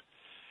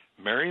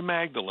 Mary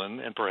Magdalene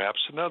and perhaps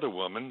another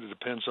woman, it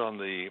depends on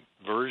the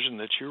version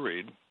that you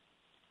read.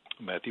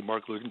 Matthew,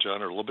 Mark, Luke, and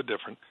John are a little bit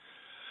different.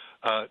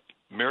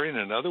 Mary and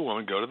another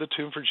woman go to the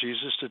tomb for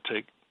Jesus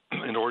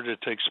in order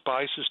to take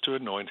spices to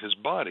anoint his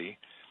body,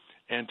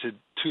 and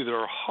to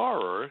their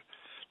horror,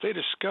 they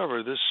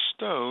discover this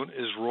stone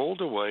is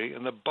rolled away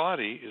and the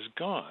body is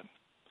gone.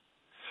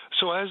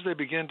 So as they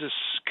begin to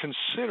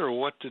consider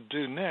what to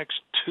do next,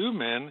 two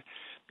men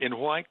in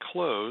white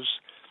clothes,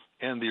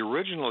 and the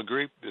original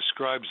Greek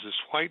describes this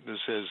whiteness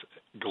as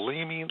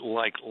gleaming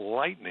like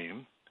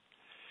lightning,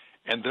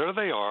 and there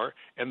they are,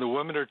 and the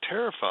women are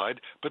terrified,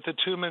 but the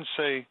two men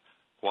say,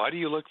 "Why do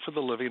you look for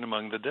the living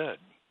among the dead?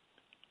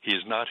 He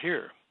is not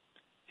here.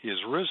 He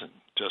is risen,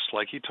 just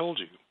like he told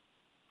you."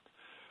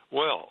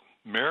 Well,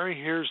 Mary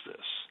hears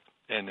this,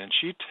 and then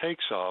she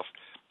takes off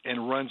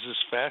and runs as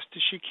fast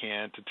as she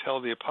can to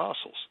tell the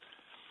apostles.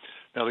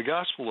 Now, the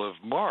Gospel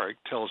of Mark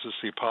tells us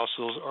the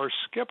apostles are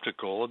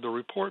skeptical of the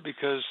report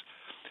because,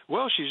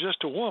 well, she's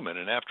just a woman,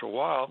 and after a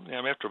while,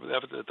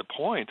 at the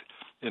point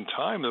in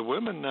time, the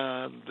women,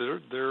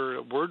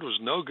 their word was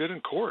no good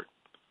in court.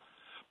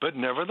 But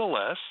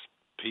nevertheless,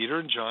 Peter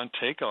and John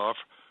take off,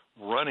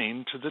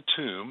 running to the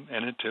tomb,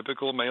 and in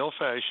typical male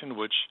fashion,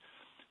 which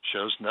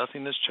shows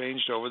nothing has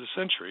changed over the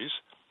centuries,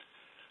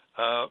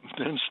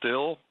 then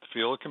still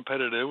feel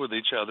competitive with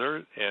each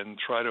other and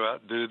try to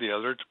outdo the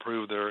other to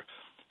prove their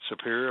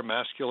superior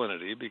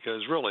masculinity,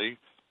 because really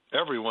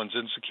everyone's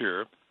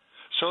insecure.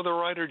 So the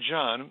writer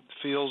John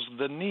feels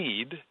the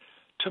need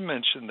to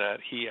mention that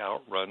he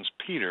outruns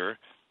Peter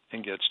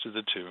and gets to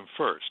the tomb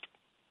first.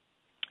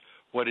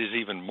 What is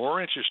even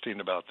more interesting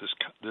about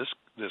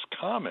this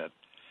comment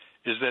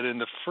is that in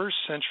the first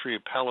century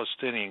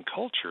Palestinian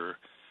culture,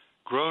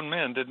 grown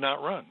men did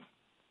not run.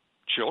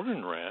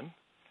 Children ran.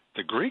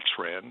 The Greeks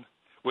ran.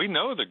 We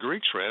know the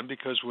Greeks ran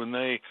because when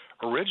they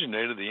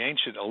originated the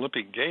ancient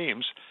Olympic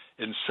Games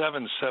in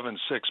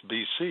 776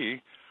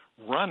 BC,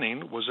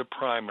 running was a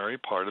primary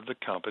part of the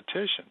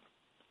competition.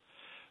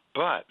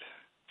 But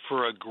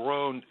for a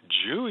grown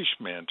Jewish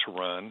man to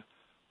run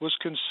was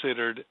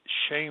considered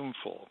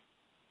shameful.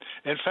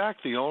 In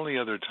fact, the only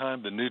other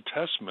time the New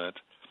Testament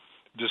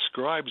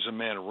describes a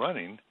man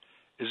running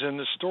is in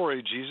the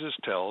story Jesus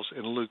tells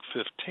in Luke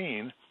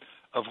 15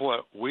 of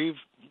what we've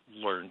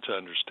learned to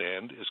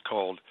understand is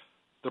called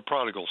the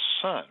prodigal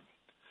son,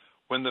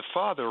 when the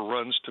father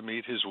runs to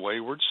meet his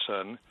wayward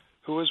son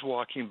who is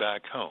walking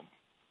back home.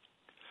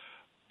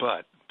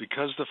 But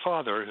because the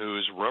father, who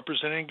is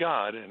representing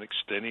God and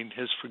extending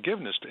his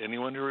forgiveness to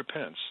anyone who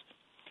repents,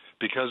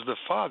 because the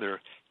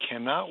father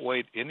cannot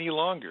wait any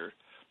longer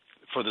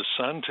for the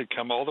son to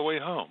come all the way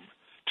home,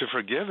 to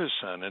forgive his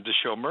son and to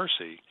show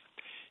mercy,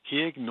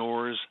 he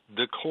ignores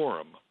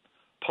decorum,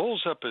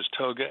 pulls up his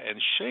toga,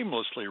 and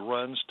shamelessly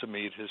runs to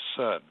meet his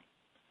son.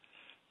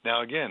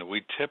 Now again,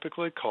 we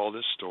typically call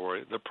this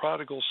story the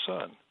prodigal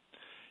son.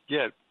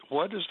 Yet,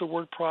 what does the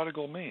word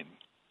prodigal mean?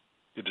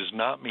 It does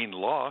not mean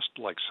lost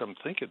like some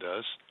think it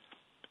does.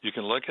 You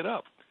can look it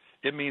up.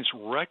 It means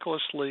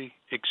recklessly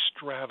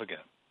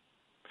extravagant.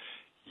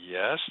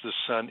 Yes, the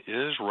son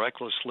is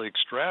recklessly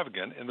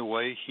extravagant in the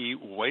way he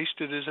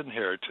wasted his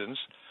inheritance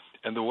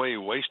and the way he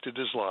wasted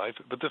his life,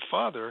 but the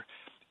father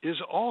is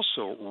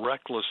also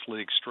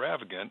recklessly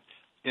extravagant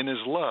in his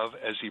love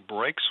as he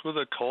breaks with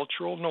a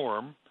cultural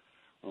norm,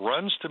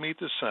 runs to meet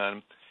the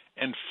son,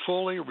 and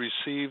fully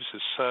receives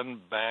his son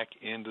back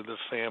into the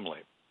family.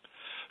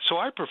 So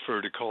I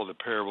prefer to call the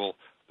parable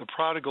the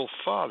prodigal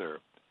father,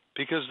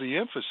 because the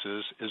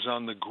emphasis is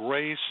on the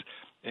grace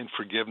and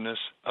forgiveness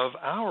of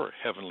our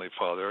Heavenly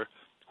Father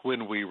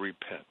when we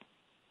repent.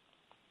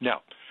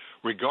 Now,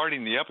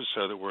 regarding the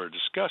episode that we're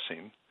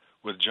discussing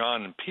with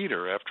John and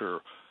Peter,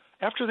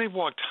 after they've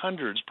walked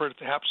hundreds,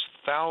 perhaps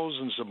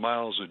thousands of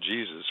miles with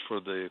Jesus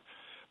for the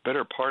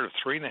better part of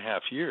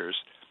 3.5 years,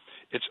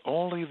 it's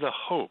only the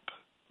hope,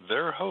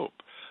 their hope,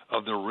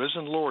 of the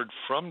risen Lord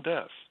from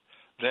death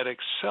that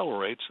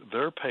accelerates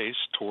their pace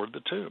toward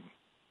the tomb.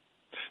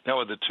 Now,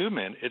 with the two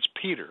men, it's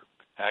Peter,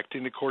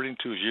 acting according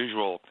to his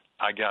usual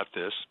 "I got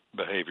this"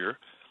 behavior,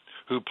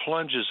 who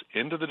plunges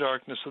into the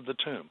darkness of the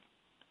tomb.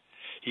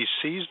 He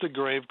sees the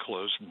grave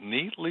clothes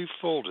neatly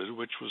folded,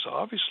 which was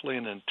obviously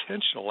an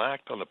intentional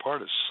act on the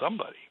part of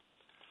somebody.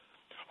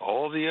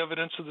 All the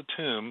evidence of the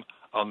tomb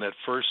on that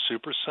first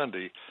Super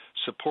Sunday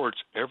supports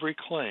every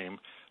claim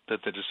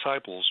that the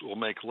disciples will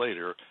make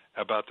later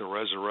about the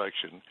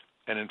resurrection,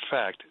 and in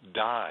fact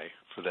die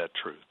for that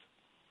truth.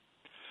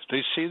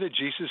 They see that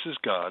Jesus is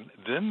God,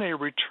 then they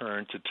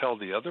return to tell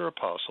the other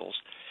apostles,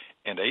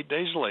 and 8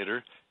 days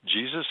later,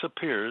 Jesus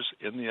appears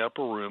in the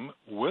upper room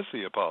with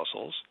the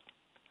apostles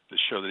to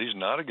show that he's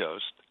not a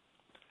ghost,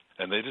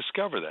 and they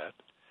discover that.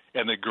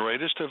 And the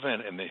greatest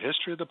event in the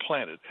history of the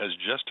planet has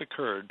just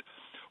occurred,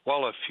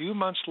 while a few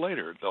months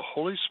later, the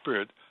Holy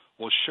Spirit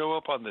will show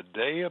up on the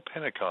day of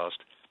Pentecost,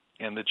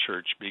 and the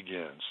church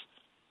begins.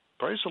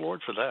 Praise the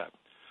Lord for that.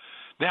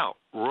 Now,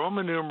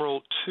 Roman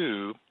numeral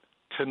 2,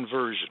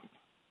 conversion.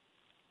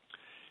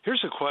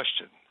 Here's a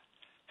question.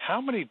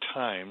 How many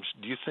times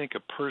do you think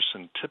a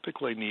person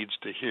typically needs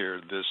to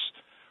hear this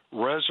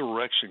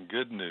resurrection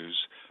good news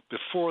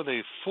before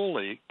they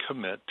fully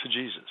commit to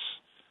Jesus?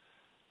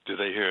 Do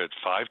they hear it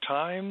 5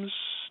 times,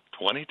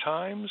 20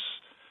 times,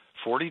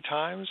 40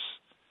 times?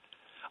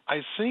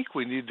 I think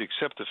we need to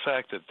accept the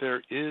fact that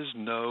there is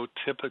no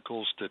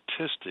typical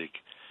statistic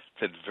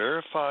that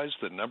verifies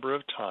the number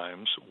of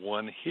times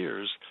one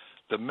hears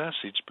the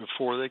message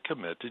before they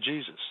commit to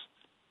Jesus.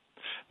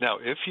 Now,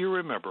 if you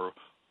remember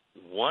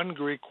one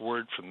Greek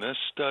word from this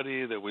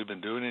study that we've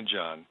been doing in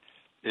John,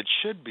 it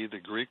should be the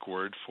Greek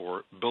word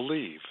for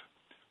believe,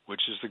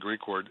 which is the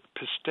Greek word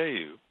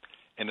pisteu,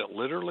 and it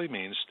literally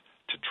means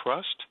to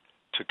trust,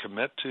 to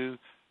commit to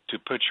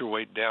put your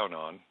weight down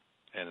on,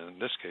 and in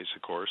this case,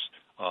 of course,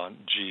 on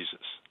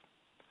Jesus.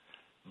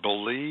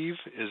 Believe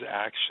is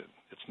action.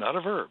 It's not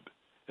a verb.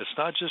 It's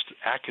not just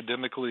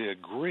academically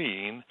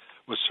agreeing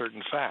with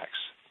certain facts.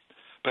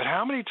 But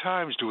how many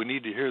times do we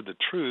need to hear the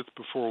truth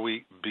before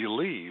we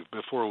believe,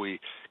 before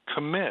we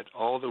commit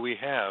all that we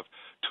have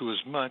to as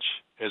much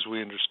as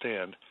we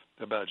understand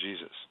about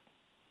Jesus?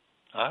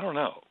 I don't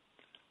know.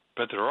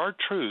 But there are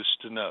truths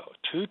to know,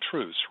 2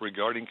 truths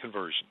regarding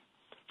conversion.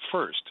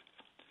 First,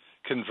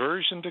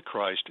 conversion to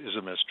Christ is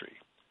a mystery.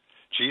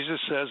 Jesus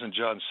says in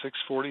John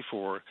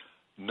 6:44,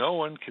 "No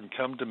one can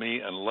come to me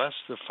unless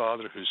the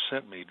Father who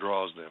sent me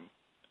draws them."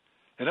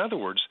 In other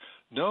words,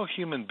 no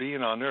human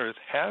being on earth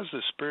has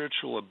the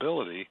spiritual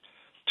ability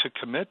to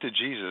commit to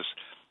Jesus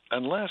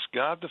unless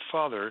God the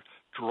Father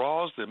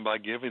draws them by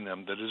giving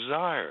them the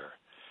desire,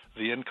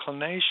 the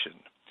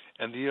inclination,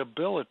 and the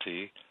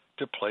ability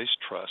to place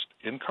trust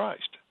in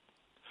Christ.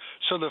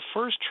 So the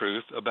first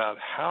truth about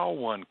how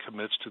one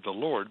commits to the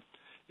Lord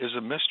is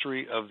a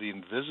mystery of the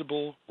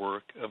invisible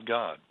work of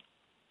God.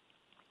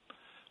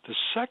 The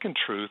second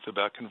truth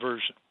about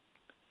conversion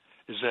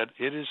is that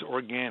it is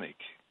organic.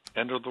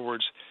 In other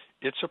words,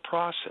 it's a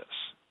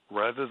process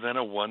rather than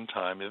a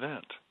one-time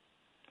event.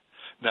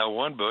 Now,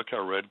 one book I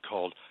read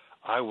called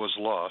I Was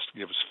Lost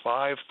gives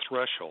 5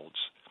 thresholds,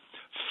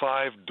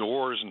 5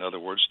 doors, in other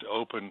words, to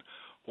open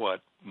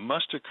what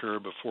must occur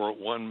before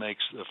one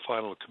makes the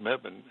final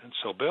commitment. And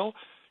so, Bill,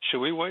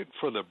 should we wait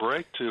for the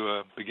break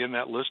to begin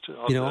that list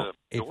of the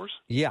doors?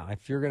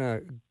 If you're going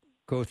to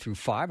go through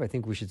 5, I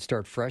think we should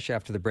start fresh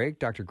after the break.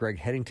 Dr. Greg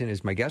Headington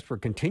is my guest. We're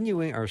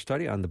continuing our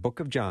study on the book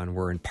of John.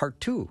 We're in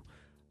part 2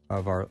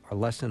 of our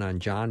lesson on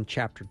John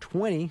chapter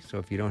 20. So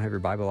if you don't have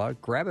your Bible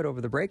out, grab it over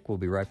the break. We'll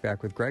be right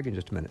back with Greg in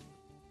just a minute.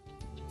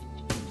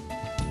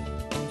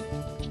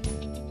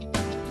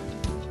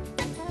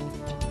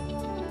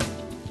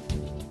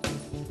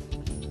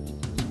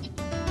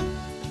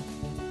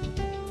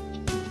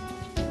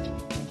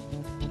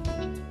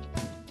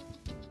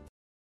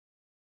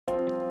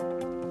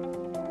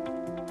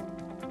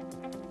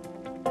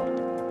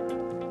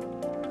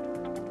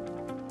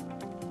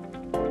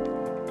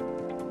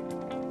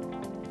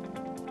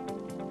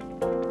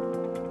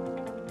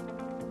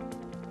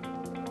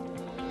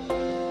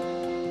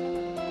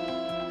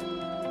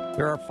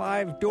 There are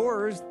 5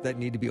 doors that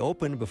need to be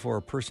opened before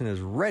a person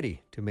is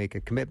ready to make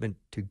a commitment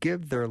to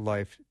give their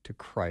life to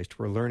Christ.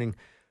 We're learning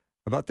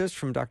about this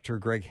from Dr.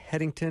 Greg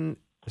Headington.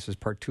 This is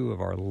part 2 of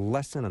our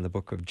lesson on the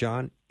book of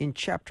John in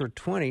chapter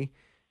 20.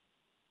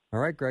 All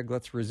right, Greg,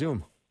 let's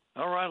resume.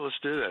 All right, let's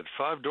do that.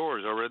 5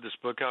 doors. I read this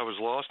book, I Was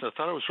Lost, and I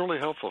thought it was really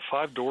helpful.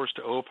 5 doors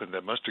to open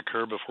that must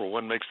occur before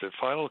one makes the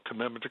final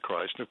commitment to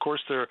Christ. And, of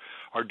course, there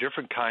are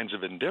different kinds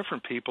of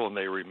indifferent people, and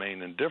they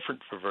remain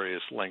indifferent for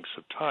various lengths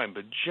of time.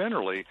 But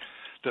generally,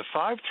 the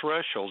 5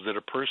 thresholds that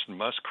a person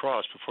must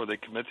cross before they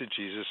commit to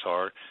Jesus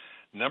are,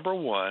 number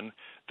 1,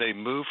 they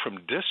move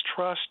from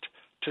distrust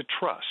to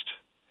trust.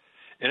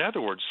 In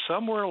other words,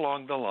 somewhere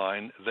along the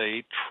line,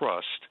 they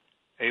trust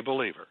a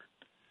believer.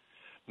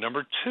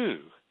 Number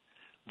 2,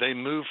 they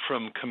move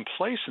from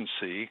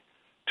complacency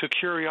to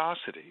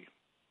curiosity.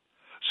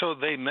 So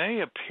they may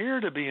appear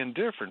to be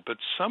indifferent, but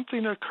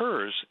something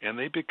occurs and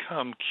they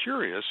become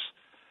curious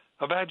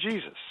about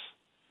Jesus.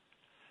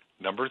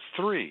 Number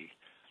 3,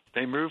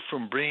 they move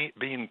from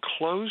being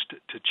closed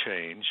to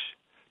change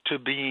to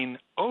being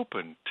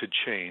open to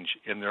change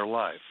in their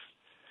life.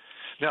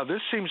 Now,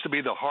 this seems to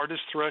be the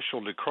hardest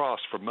threshold to cross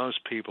for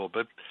most people,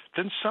 but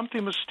then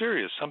something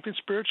mysterious, something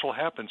spiritual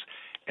happens,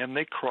 and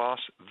they cross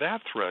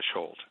that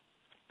threshold.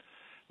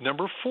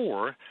 Number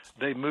 4,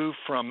 they move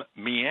from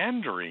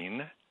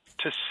meandering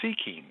to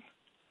seeking.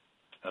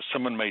 Now,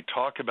 someone may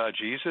talk about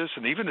Jesus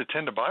and even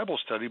attend a Bible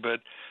study,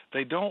 but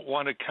they don't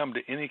want to come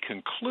to any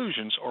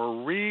conclusions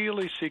or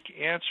really seek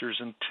answers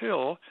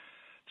until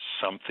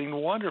something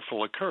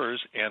wonderful occurs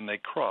and they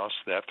cross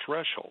that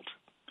threshold.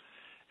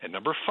 And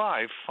number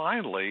 5,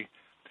 finally,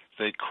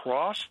 they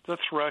cross the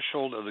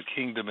threshold of the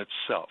kingdom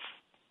itself.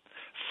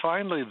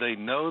 Finally, they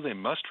know they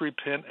must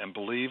repent and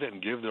believe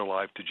and give their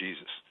life to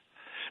Jesus.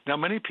 Now,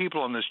 many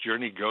people on this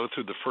journey go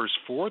through the first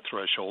 4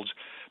 thresholds,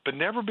 but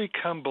never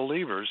become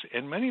believers,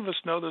 and many of us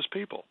know those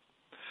people.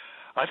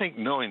 I think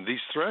knowing these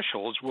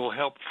thresholds will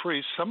help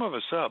free some of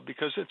us up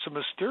because it's a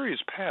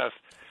mysterious path,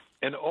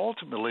 and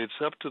ultimately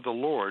it's up to the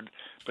Lord,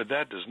 but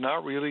that does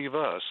not relieve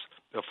us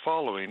of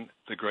following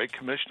the Great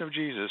Commission of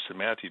Jesus in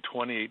Matthew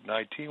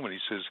 28:19 when he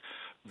says,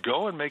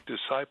 go and make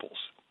disciples.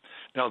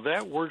 Now,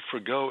 that word for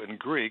go in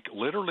Greek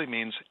literally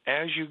means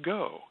as you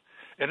go.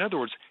 In other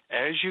words,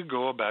 as you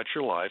go about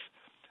your life,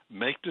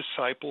 make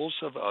disciples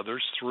of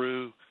others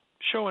through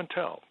show and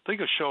tell.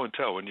 Think of show and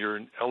tell when you're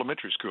in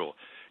elementary school.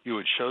 You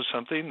would show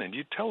something and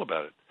you'd tell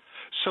about it.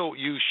 So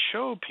you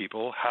show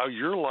people how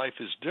your life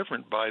is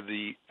different by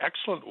the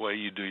excellent way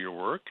you do your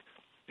work,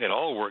 and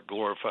all work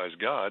glorifies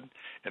God,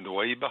 and the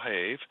way you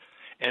behave,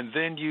 and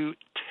then you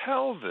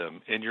tell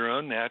them in your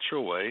own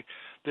natural way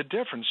the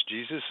difference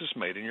Jesus has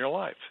made in your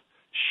life.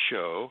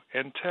 Show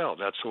and tell.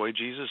 That's the way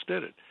Jesus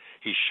did it.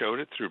 He showed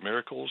it through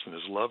miracles and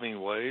his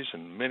loving ways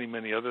and many,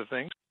 many other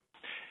things.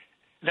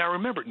 Now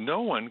remember,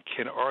 no one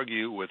can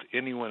argue with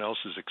anyone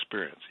else's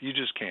experience. You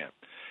just can't.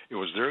 It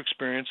was their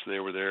experience, they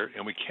were there,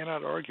 and we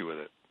cannot argue with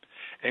it.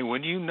 And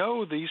when you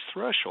know these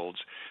thresholds,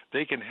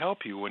 they can help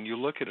you when you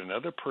look at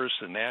another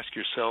person and ask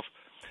yourself,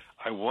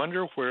 I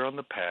wonder where on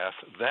the path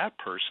that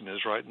person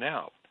is right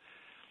now.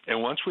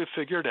 And once we've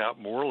figured out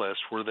more or less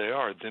where they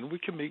are, then we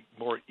can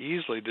more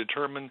easily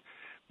determine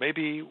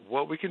maybe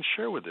what we can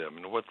share with them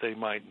and what they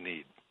might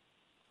need.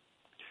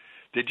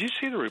 Did you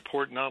see the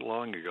report not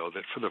long ago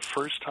that for the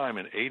first time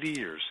in 80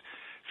 years,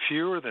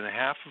 fewer than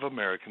half of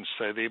Americans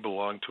say they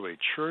belong to a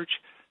church,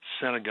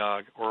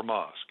 synagogue, or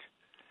mosque?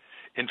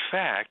 In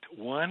fact,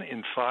 1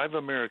 in 5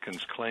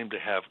 Americans claim to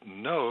have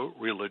no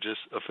religious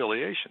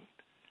affiliation.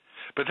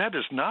 But that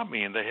does not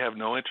mean they have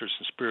no interest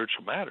in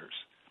spiritual matters.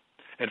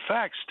 In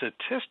fact,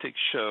 statistics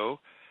show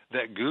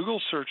that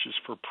Google searches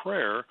for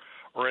prayer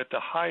are at the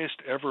highest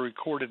ever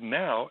recorded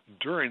now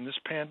during this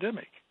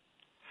pandemic.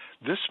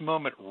 This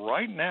moment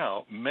right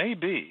now may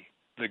be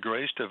the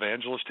greatest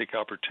evangelistic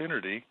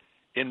opportunity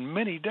in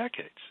many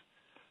decades.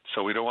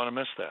 So we don't want to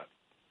miss that.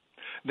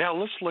 Now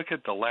let's look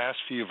at the last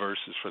few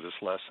verses for this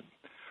lesson.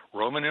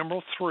 Roman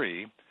numeral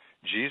 3,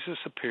 Jesus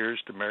appears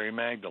to Mary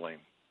Magdalene.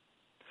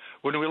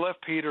 When we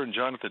left Peter and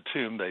John at the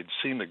tomb, they'd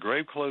seen the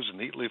grave clothes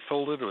neatly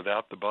folded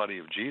without the body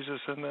of Jesus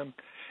in them.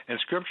 And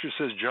Scripture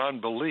says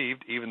John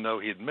believed, even though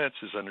he admits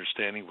his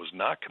understanding was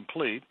not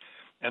complete,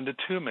 and the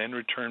two men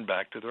returned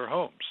back to their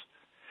homes.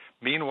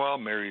 Meanwhile,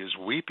 Mary is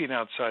weeping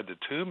outside the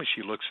tomb as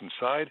she looks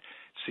inside,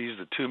 sees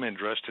the two men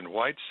dressed in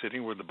white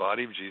sitting where the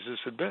body of Jesus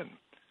had been.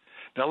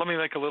 Now, let me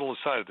make a little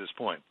aside at this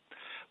point.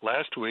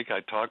 Last week, I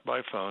talked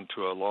by phone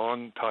to a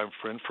longtime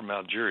friend from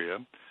Algeria,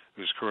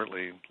 who's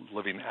currently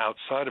living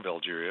outside of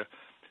Algeria,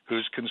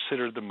 who's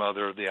considered the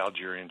mother of the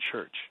Algerian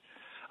church.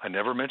 I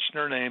never mentioned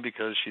her name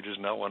because she does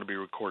not want to be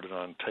recorded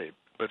on tape.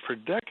 But for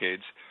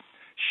decades,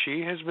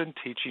 she has been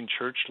teaching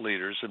church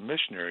leaders and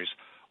missionaries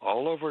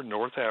all over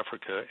North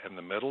Africa and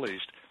the Middle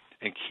East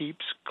and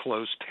keeps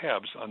close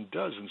tabs on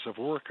dozens of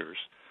workers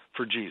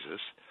for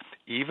Jesus,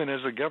 even as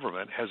the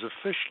government has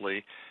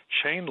officially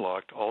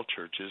chain-locked all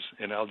churches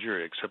in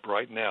Algeria, except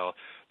right now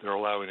they're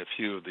allowing a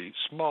few of the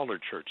smaller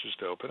churches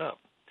to open up.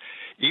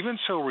 Even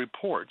so,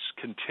 reports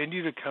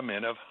continue to come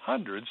in of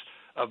hundreds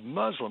of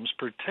Muslims,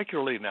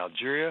 particularly in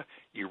Algeria,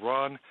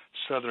 Iran,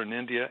 southern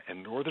India,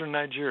 and northern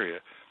Nigeria,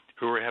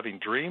 who are having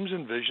dreams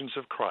and visions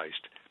of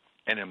Christ.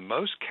 And in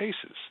most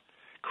cases,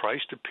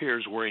 Christ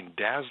appears wearing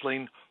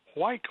dazzling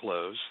white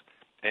clothes,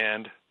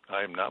 and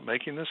I am not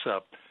making this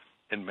up,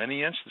 in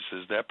many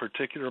instances, that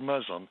particular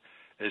Muslim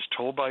is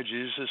told by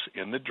Jesus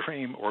in the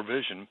dream or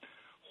vision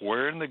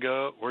where to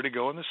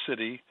go in the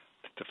city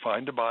to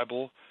find the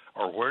Bible,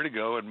 or where to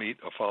go and meet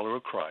a follower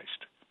of Christ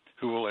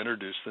who will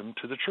introduce them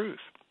to the truth.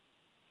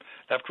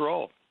 After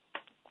all,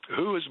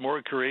 who is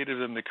more creative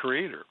than the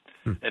Creator?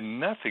 And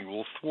nothing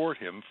will thwart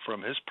him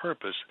from his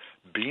purpose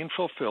being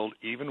fulfilled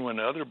even when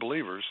other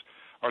believers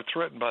are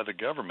threatened by the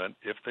government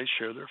if they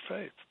share their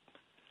faith.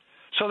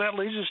 So that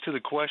leads us to the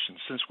question,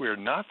 since we are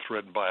not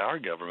threatened by our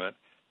government,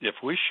 if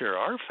we share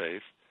our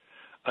faith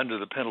under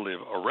the penalty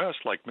of arrest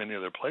like many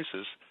other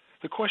places,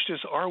 the question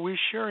is, are we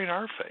sharing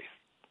our faith?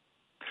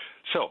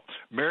 So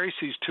Mary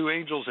sees two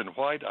angels in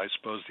white. I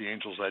suppose the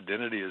angel's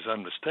identity is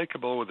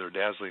unmistakable with their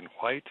dazzling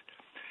white.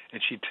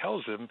 And she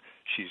tells him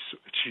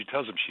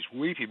she's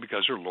weeping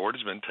because her Lord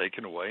has been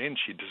taken away and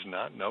she does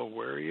not know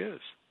where he is.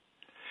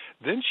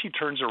 Then she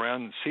turns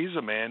around and sees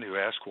a man who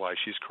asks why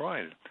she's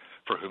crying,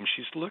 for whom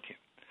she's looking.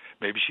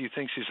 Maybe she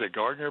thinks he's a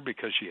gardener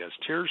because she has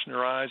tears in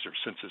her eyes, or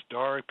since it's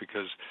dark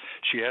because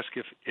she asks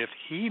if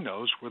he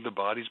knows where the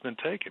body's been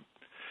taken.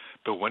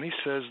 But when he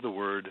says the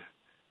word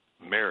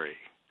Mary,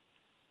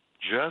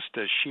 just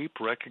as sheep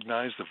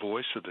recognize the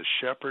voice of the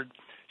shepherd,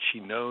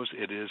 she knows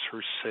it is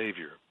her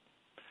Savior.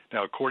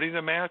 Now, according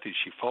to Matthew,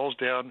 she falls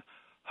down,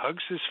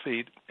 hugs his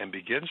feet, and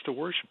begins to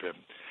worship him.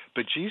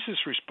 But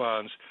Jesus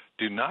responds,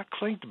 "Do not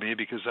cling to me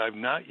because I have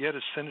not yet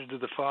ascended to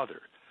the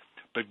Father.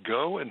 But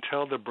go and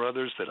tell the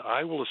brothers that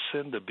I will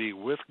ascend to be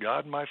with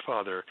God my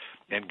Father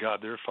and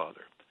God their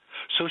Father."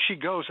 So she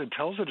goes and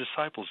tells the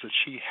disciples that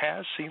she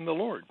has seen the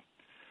Lord.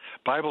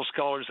 Bible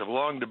scholars have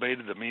long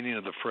debated the meaning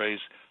of the phrase,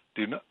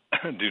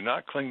 do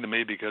not cling to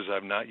me because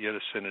I've not yet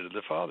ascended to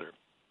the Father.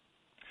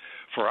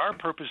 For our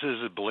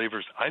purposes as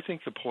believers, I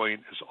think the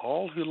point is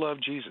all who love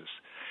Jesus,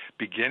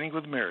 beginning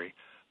with Mary,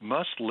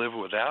 must live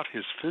without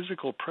his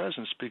physical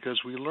presence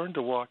because we learn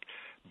to walk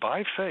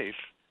by faith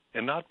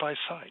and not by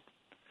sight.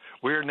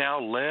 We are now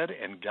led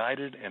and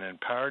guided and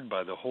empowered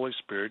by the Holy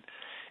Spirit,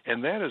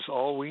 and that is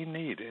all we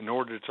need in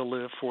order to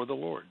live for the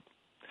Lord.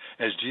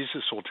 As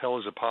Jesus will tell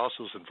his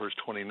apostles in verse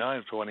 29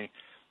 of 20,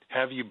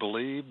 have you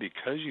believed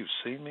because you've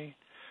seen me?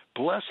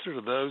 Blessed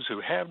are those who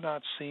have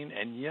not seen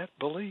and yet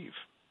believe.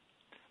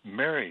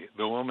 Mary,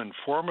 the woman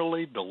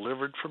formerly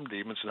delivered from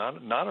demons,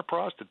 not a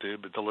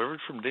prostitute, but delivered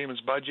from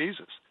demons by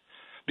Jesus,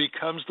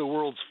 becomes the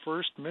world's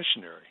first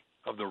missionary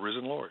of the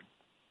risen Lord.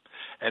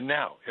 And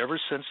now, ever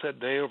since that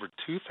day over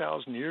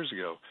 2,000 years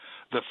ago,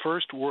 the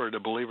first word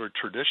a believer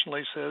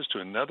traditionally says to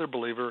another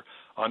believer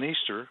on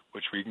Easter,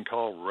 which we can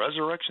call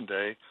Resurrection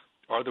Day,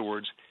 are the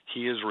words,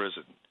 he is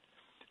risen.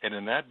 And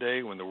in that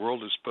day, when the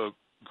world spoke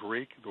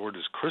Greek, the word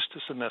is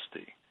Christos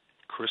Anesti.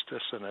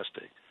 Christos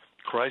Anesti.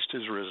 Christ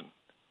is risen.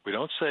 We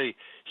don't say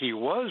he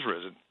was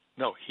risen.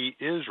 No, he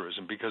is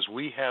risen because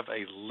we have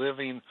a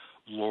living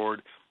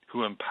Lord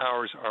who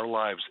empowers our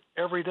lives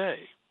every day.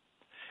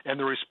 And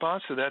the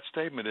response to that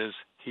statement is,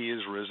 he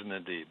is risen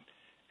indeed.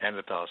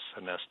 Anathos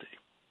Anesti.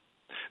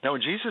 Now,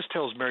 when Jesus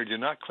tells Mary, do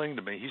not cling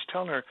to me, he's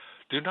telling her,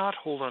 do not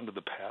hold on to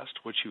the past,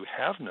 which you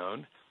have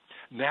known.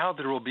 Now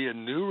there will be a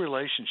new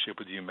relationship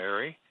with you,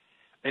 Mary,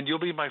 and you'll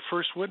be my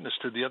first witness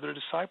to the other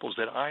disciples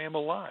that I am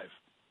alive.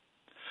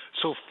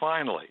 So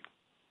finally,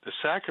 the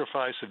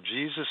sacrifice of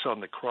Jesus on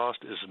the cross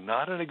is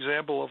not an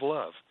example of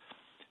love.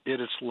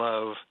 It is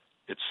love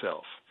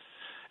itself.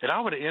 And I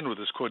want to end with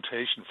this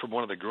quotation from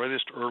one of the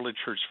greatest early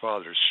church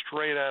fathers,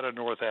 straight out of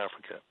North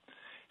Africa.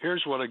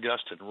 Here's what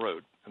Augustine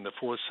wrote in the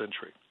 4th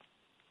century.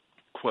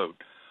 Quote,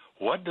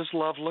 what does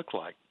love look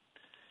like?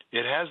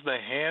 It has the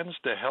hands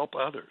to help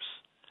others.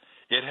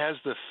 It has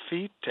the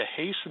feet to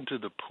hasten to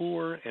the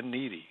poor and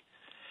needy.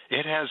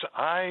 It has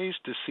eyes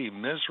to see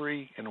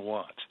misery and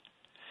want.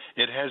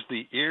 It has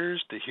the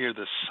ears to hear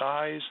the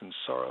sighs and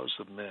sorrows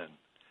of men.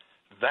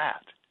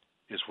 That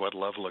is what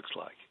love looks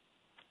like.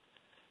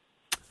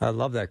 I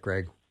love that,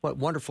 Greg. What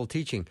wonderful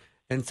teaching.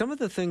 And some of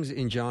the things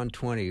in John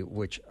 20,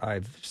 which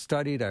I've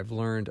studied, I've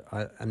learned,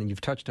 and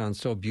you've touched on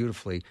so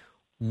beautifully.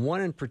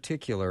 One in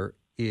particular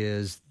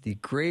is the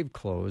grave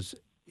clothes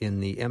in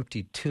the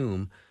empty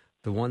tomb.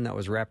 The one that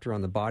was wrapped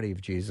around the body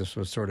of Jesus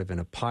was sort of in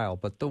a pile,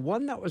 but the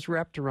one that was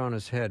wrapped around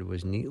his head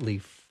was neatly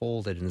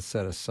folded and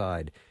set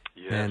aside.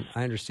 Yes. And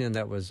I understand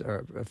that was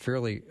a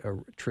fairly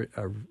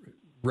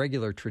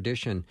regular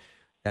tradition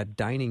at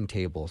dining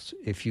tables.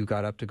 If you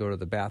got up to go to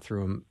the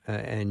bathroom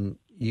and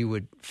you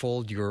would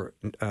fold your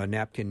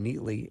napkin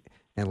neatly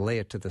and lay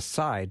it to the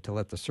side to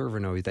let the server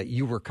know that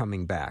you were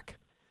coming back.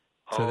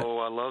 So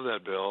I love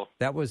that, Bill.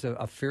 That was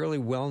a fairly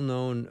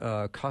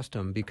well-known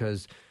custom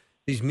because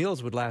these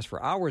meals would last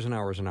for hours and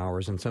hours and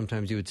hours, and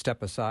sometimes you would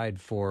step aside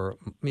for,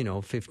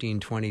 15,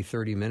 20,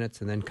 30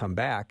 minutes and then come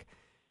back,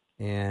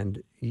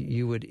 and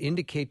you would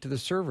indicate to the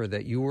server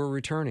that you were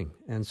returning.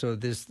 And so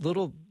this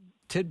little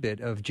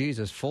tidbit of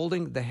Jesus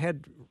folding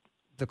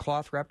the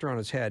cloth wrapped around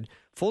his head,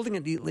 folding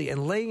it neatly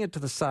and laying it to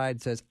the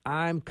side says,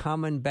 I'm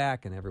coming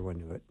back, and everyone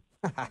knew it.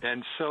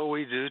 And so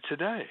we do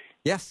today.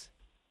 Yes.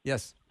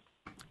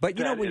 But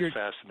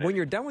when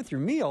you're done with your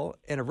meal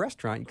in a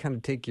restaurant, you kind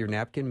of take your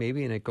napkin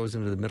maybe and it goes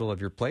into the middle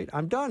of your plate.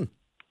 I'm done.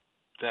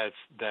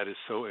 That is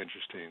so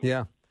interesting.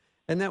 Yeah.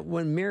 And that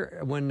when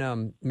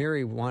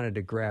Mary wanted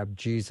to grab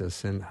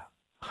Jesus and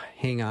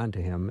hang on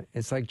to him,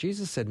 it's like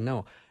Jesus said,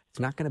 no, it's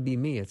not going to be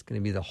me. It's going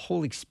to be the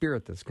Holy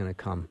Spirit that's going to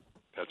come.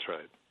 That's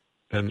right.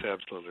 That's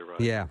absolutely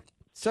right. Yeah.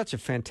 Such a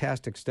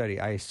fantastic study.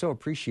 I so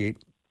appreciate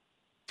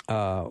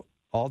all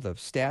the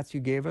stats you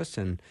gave us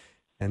and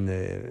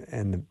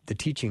the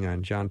teaching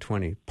on John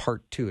 20,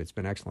 Part 2. It's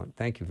been excellent.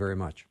 Thank you very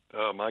much.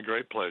 Oh, my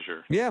great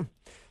pleasure. Yeah.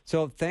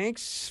 So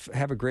thanks.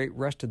 Have a great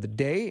rest of the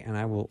day, and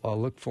I will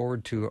look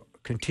forward to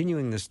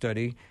continuing the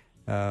study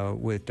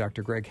with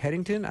Dr. Greg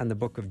Headington on the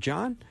book of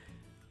John.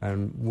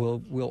 And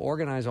we'll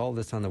organize all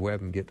this on the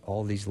web and get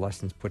all these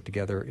lessons put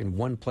together in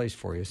one place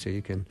for you so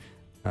you can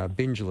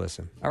binge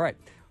listen. All right.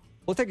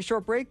 We'll take a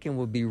short break, and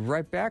we'll be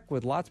right back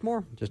with lots more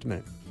in just a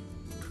minute.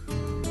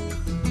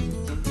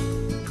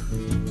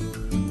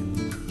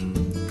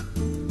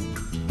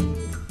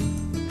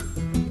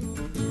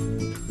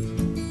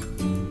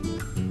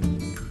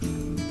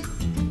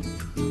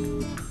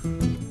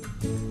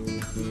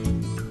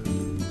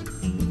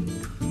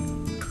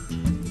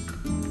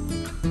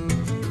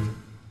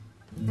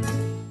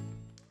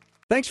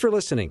 Thanks for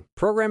listening.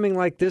 Programming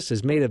like this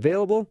is made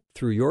available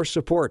through your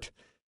support.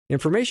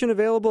 Information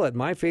available at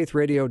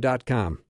myfaithradio.com.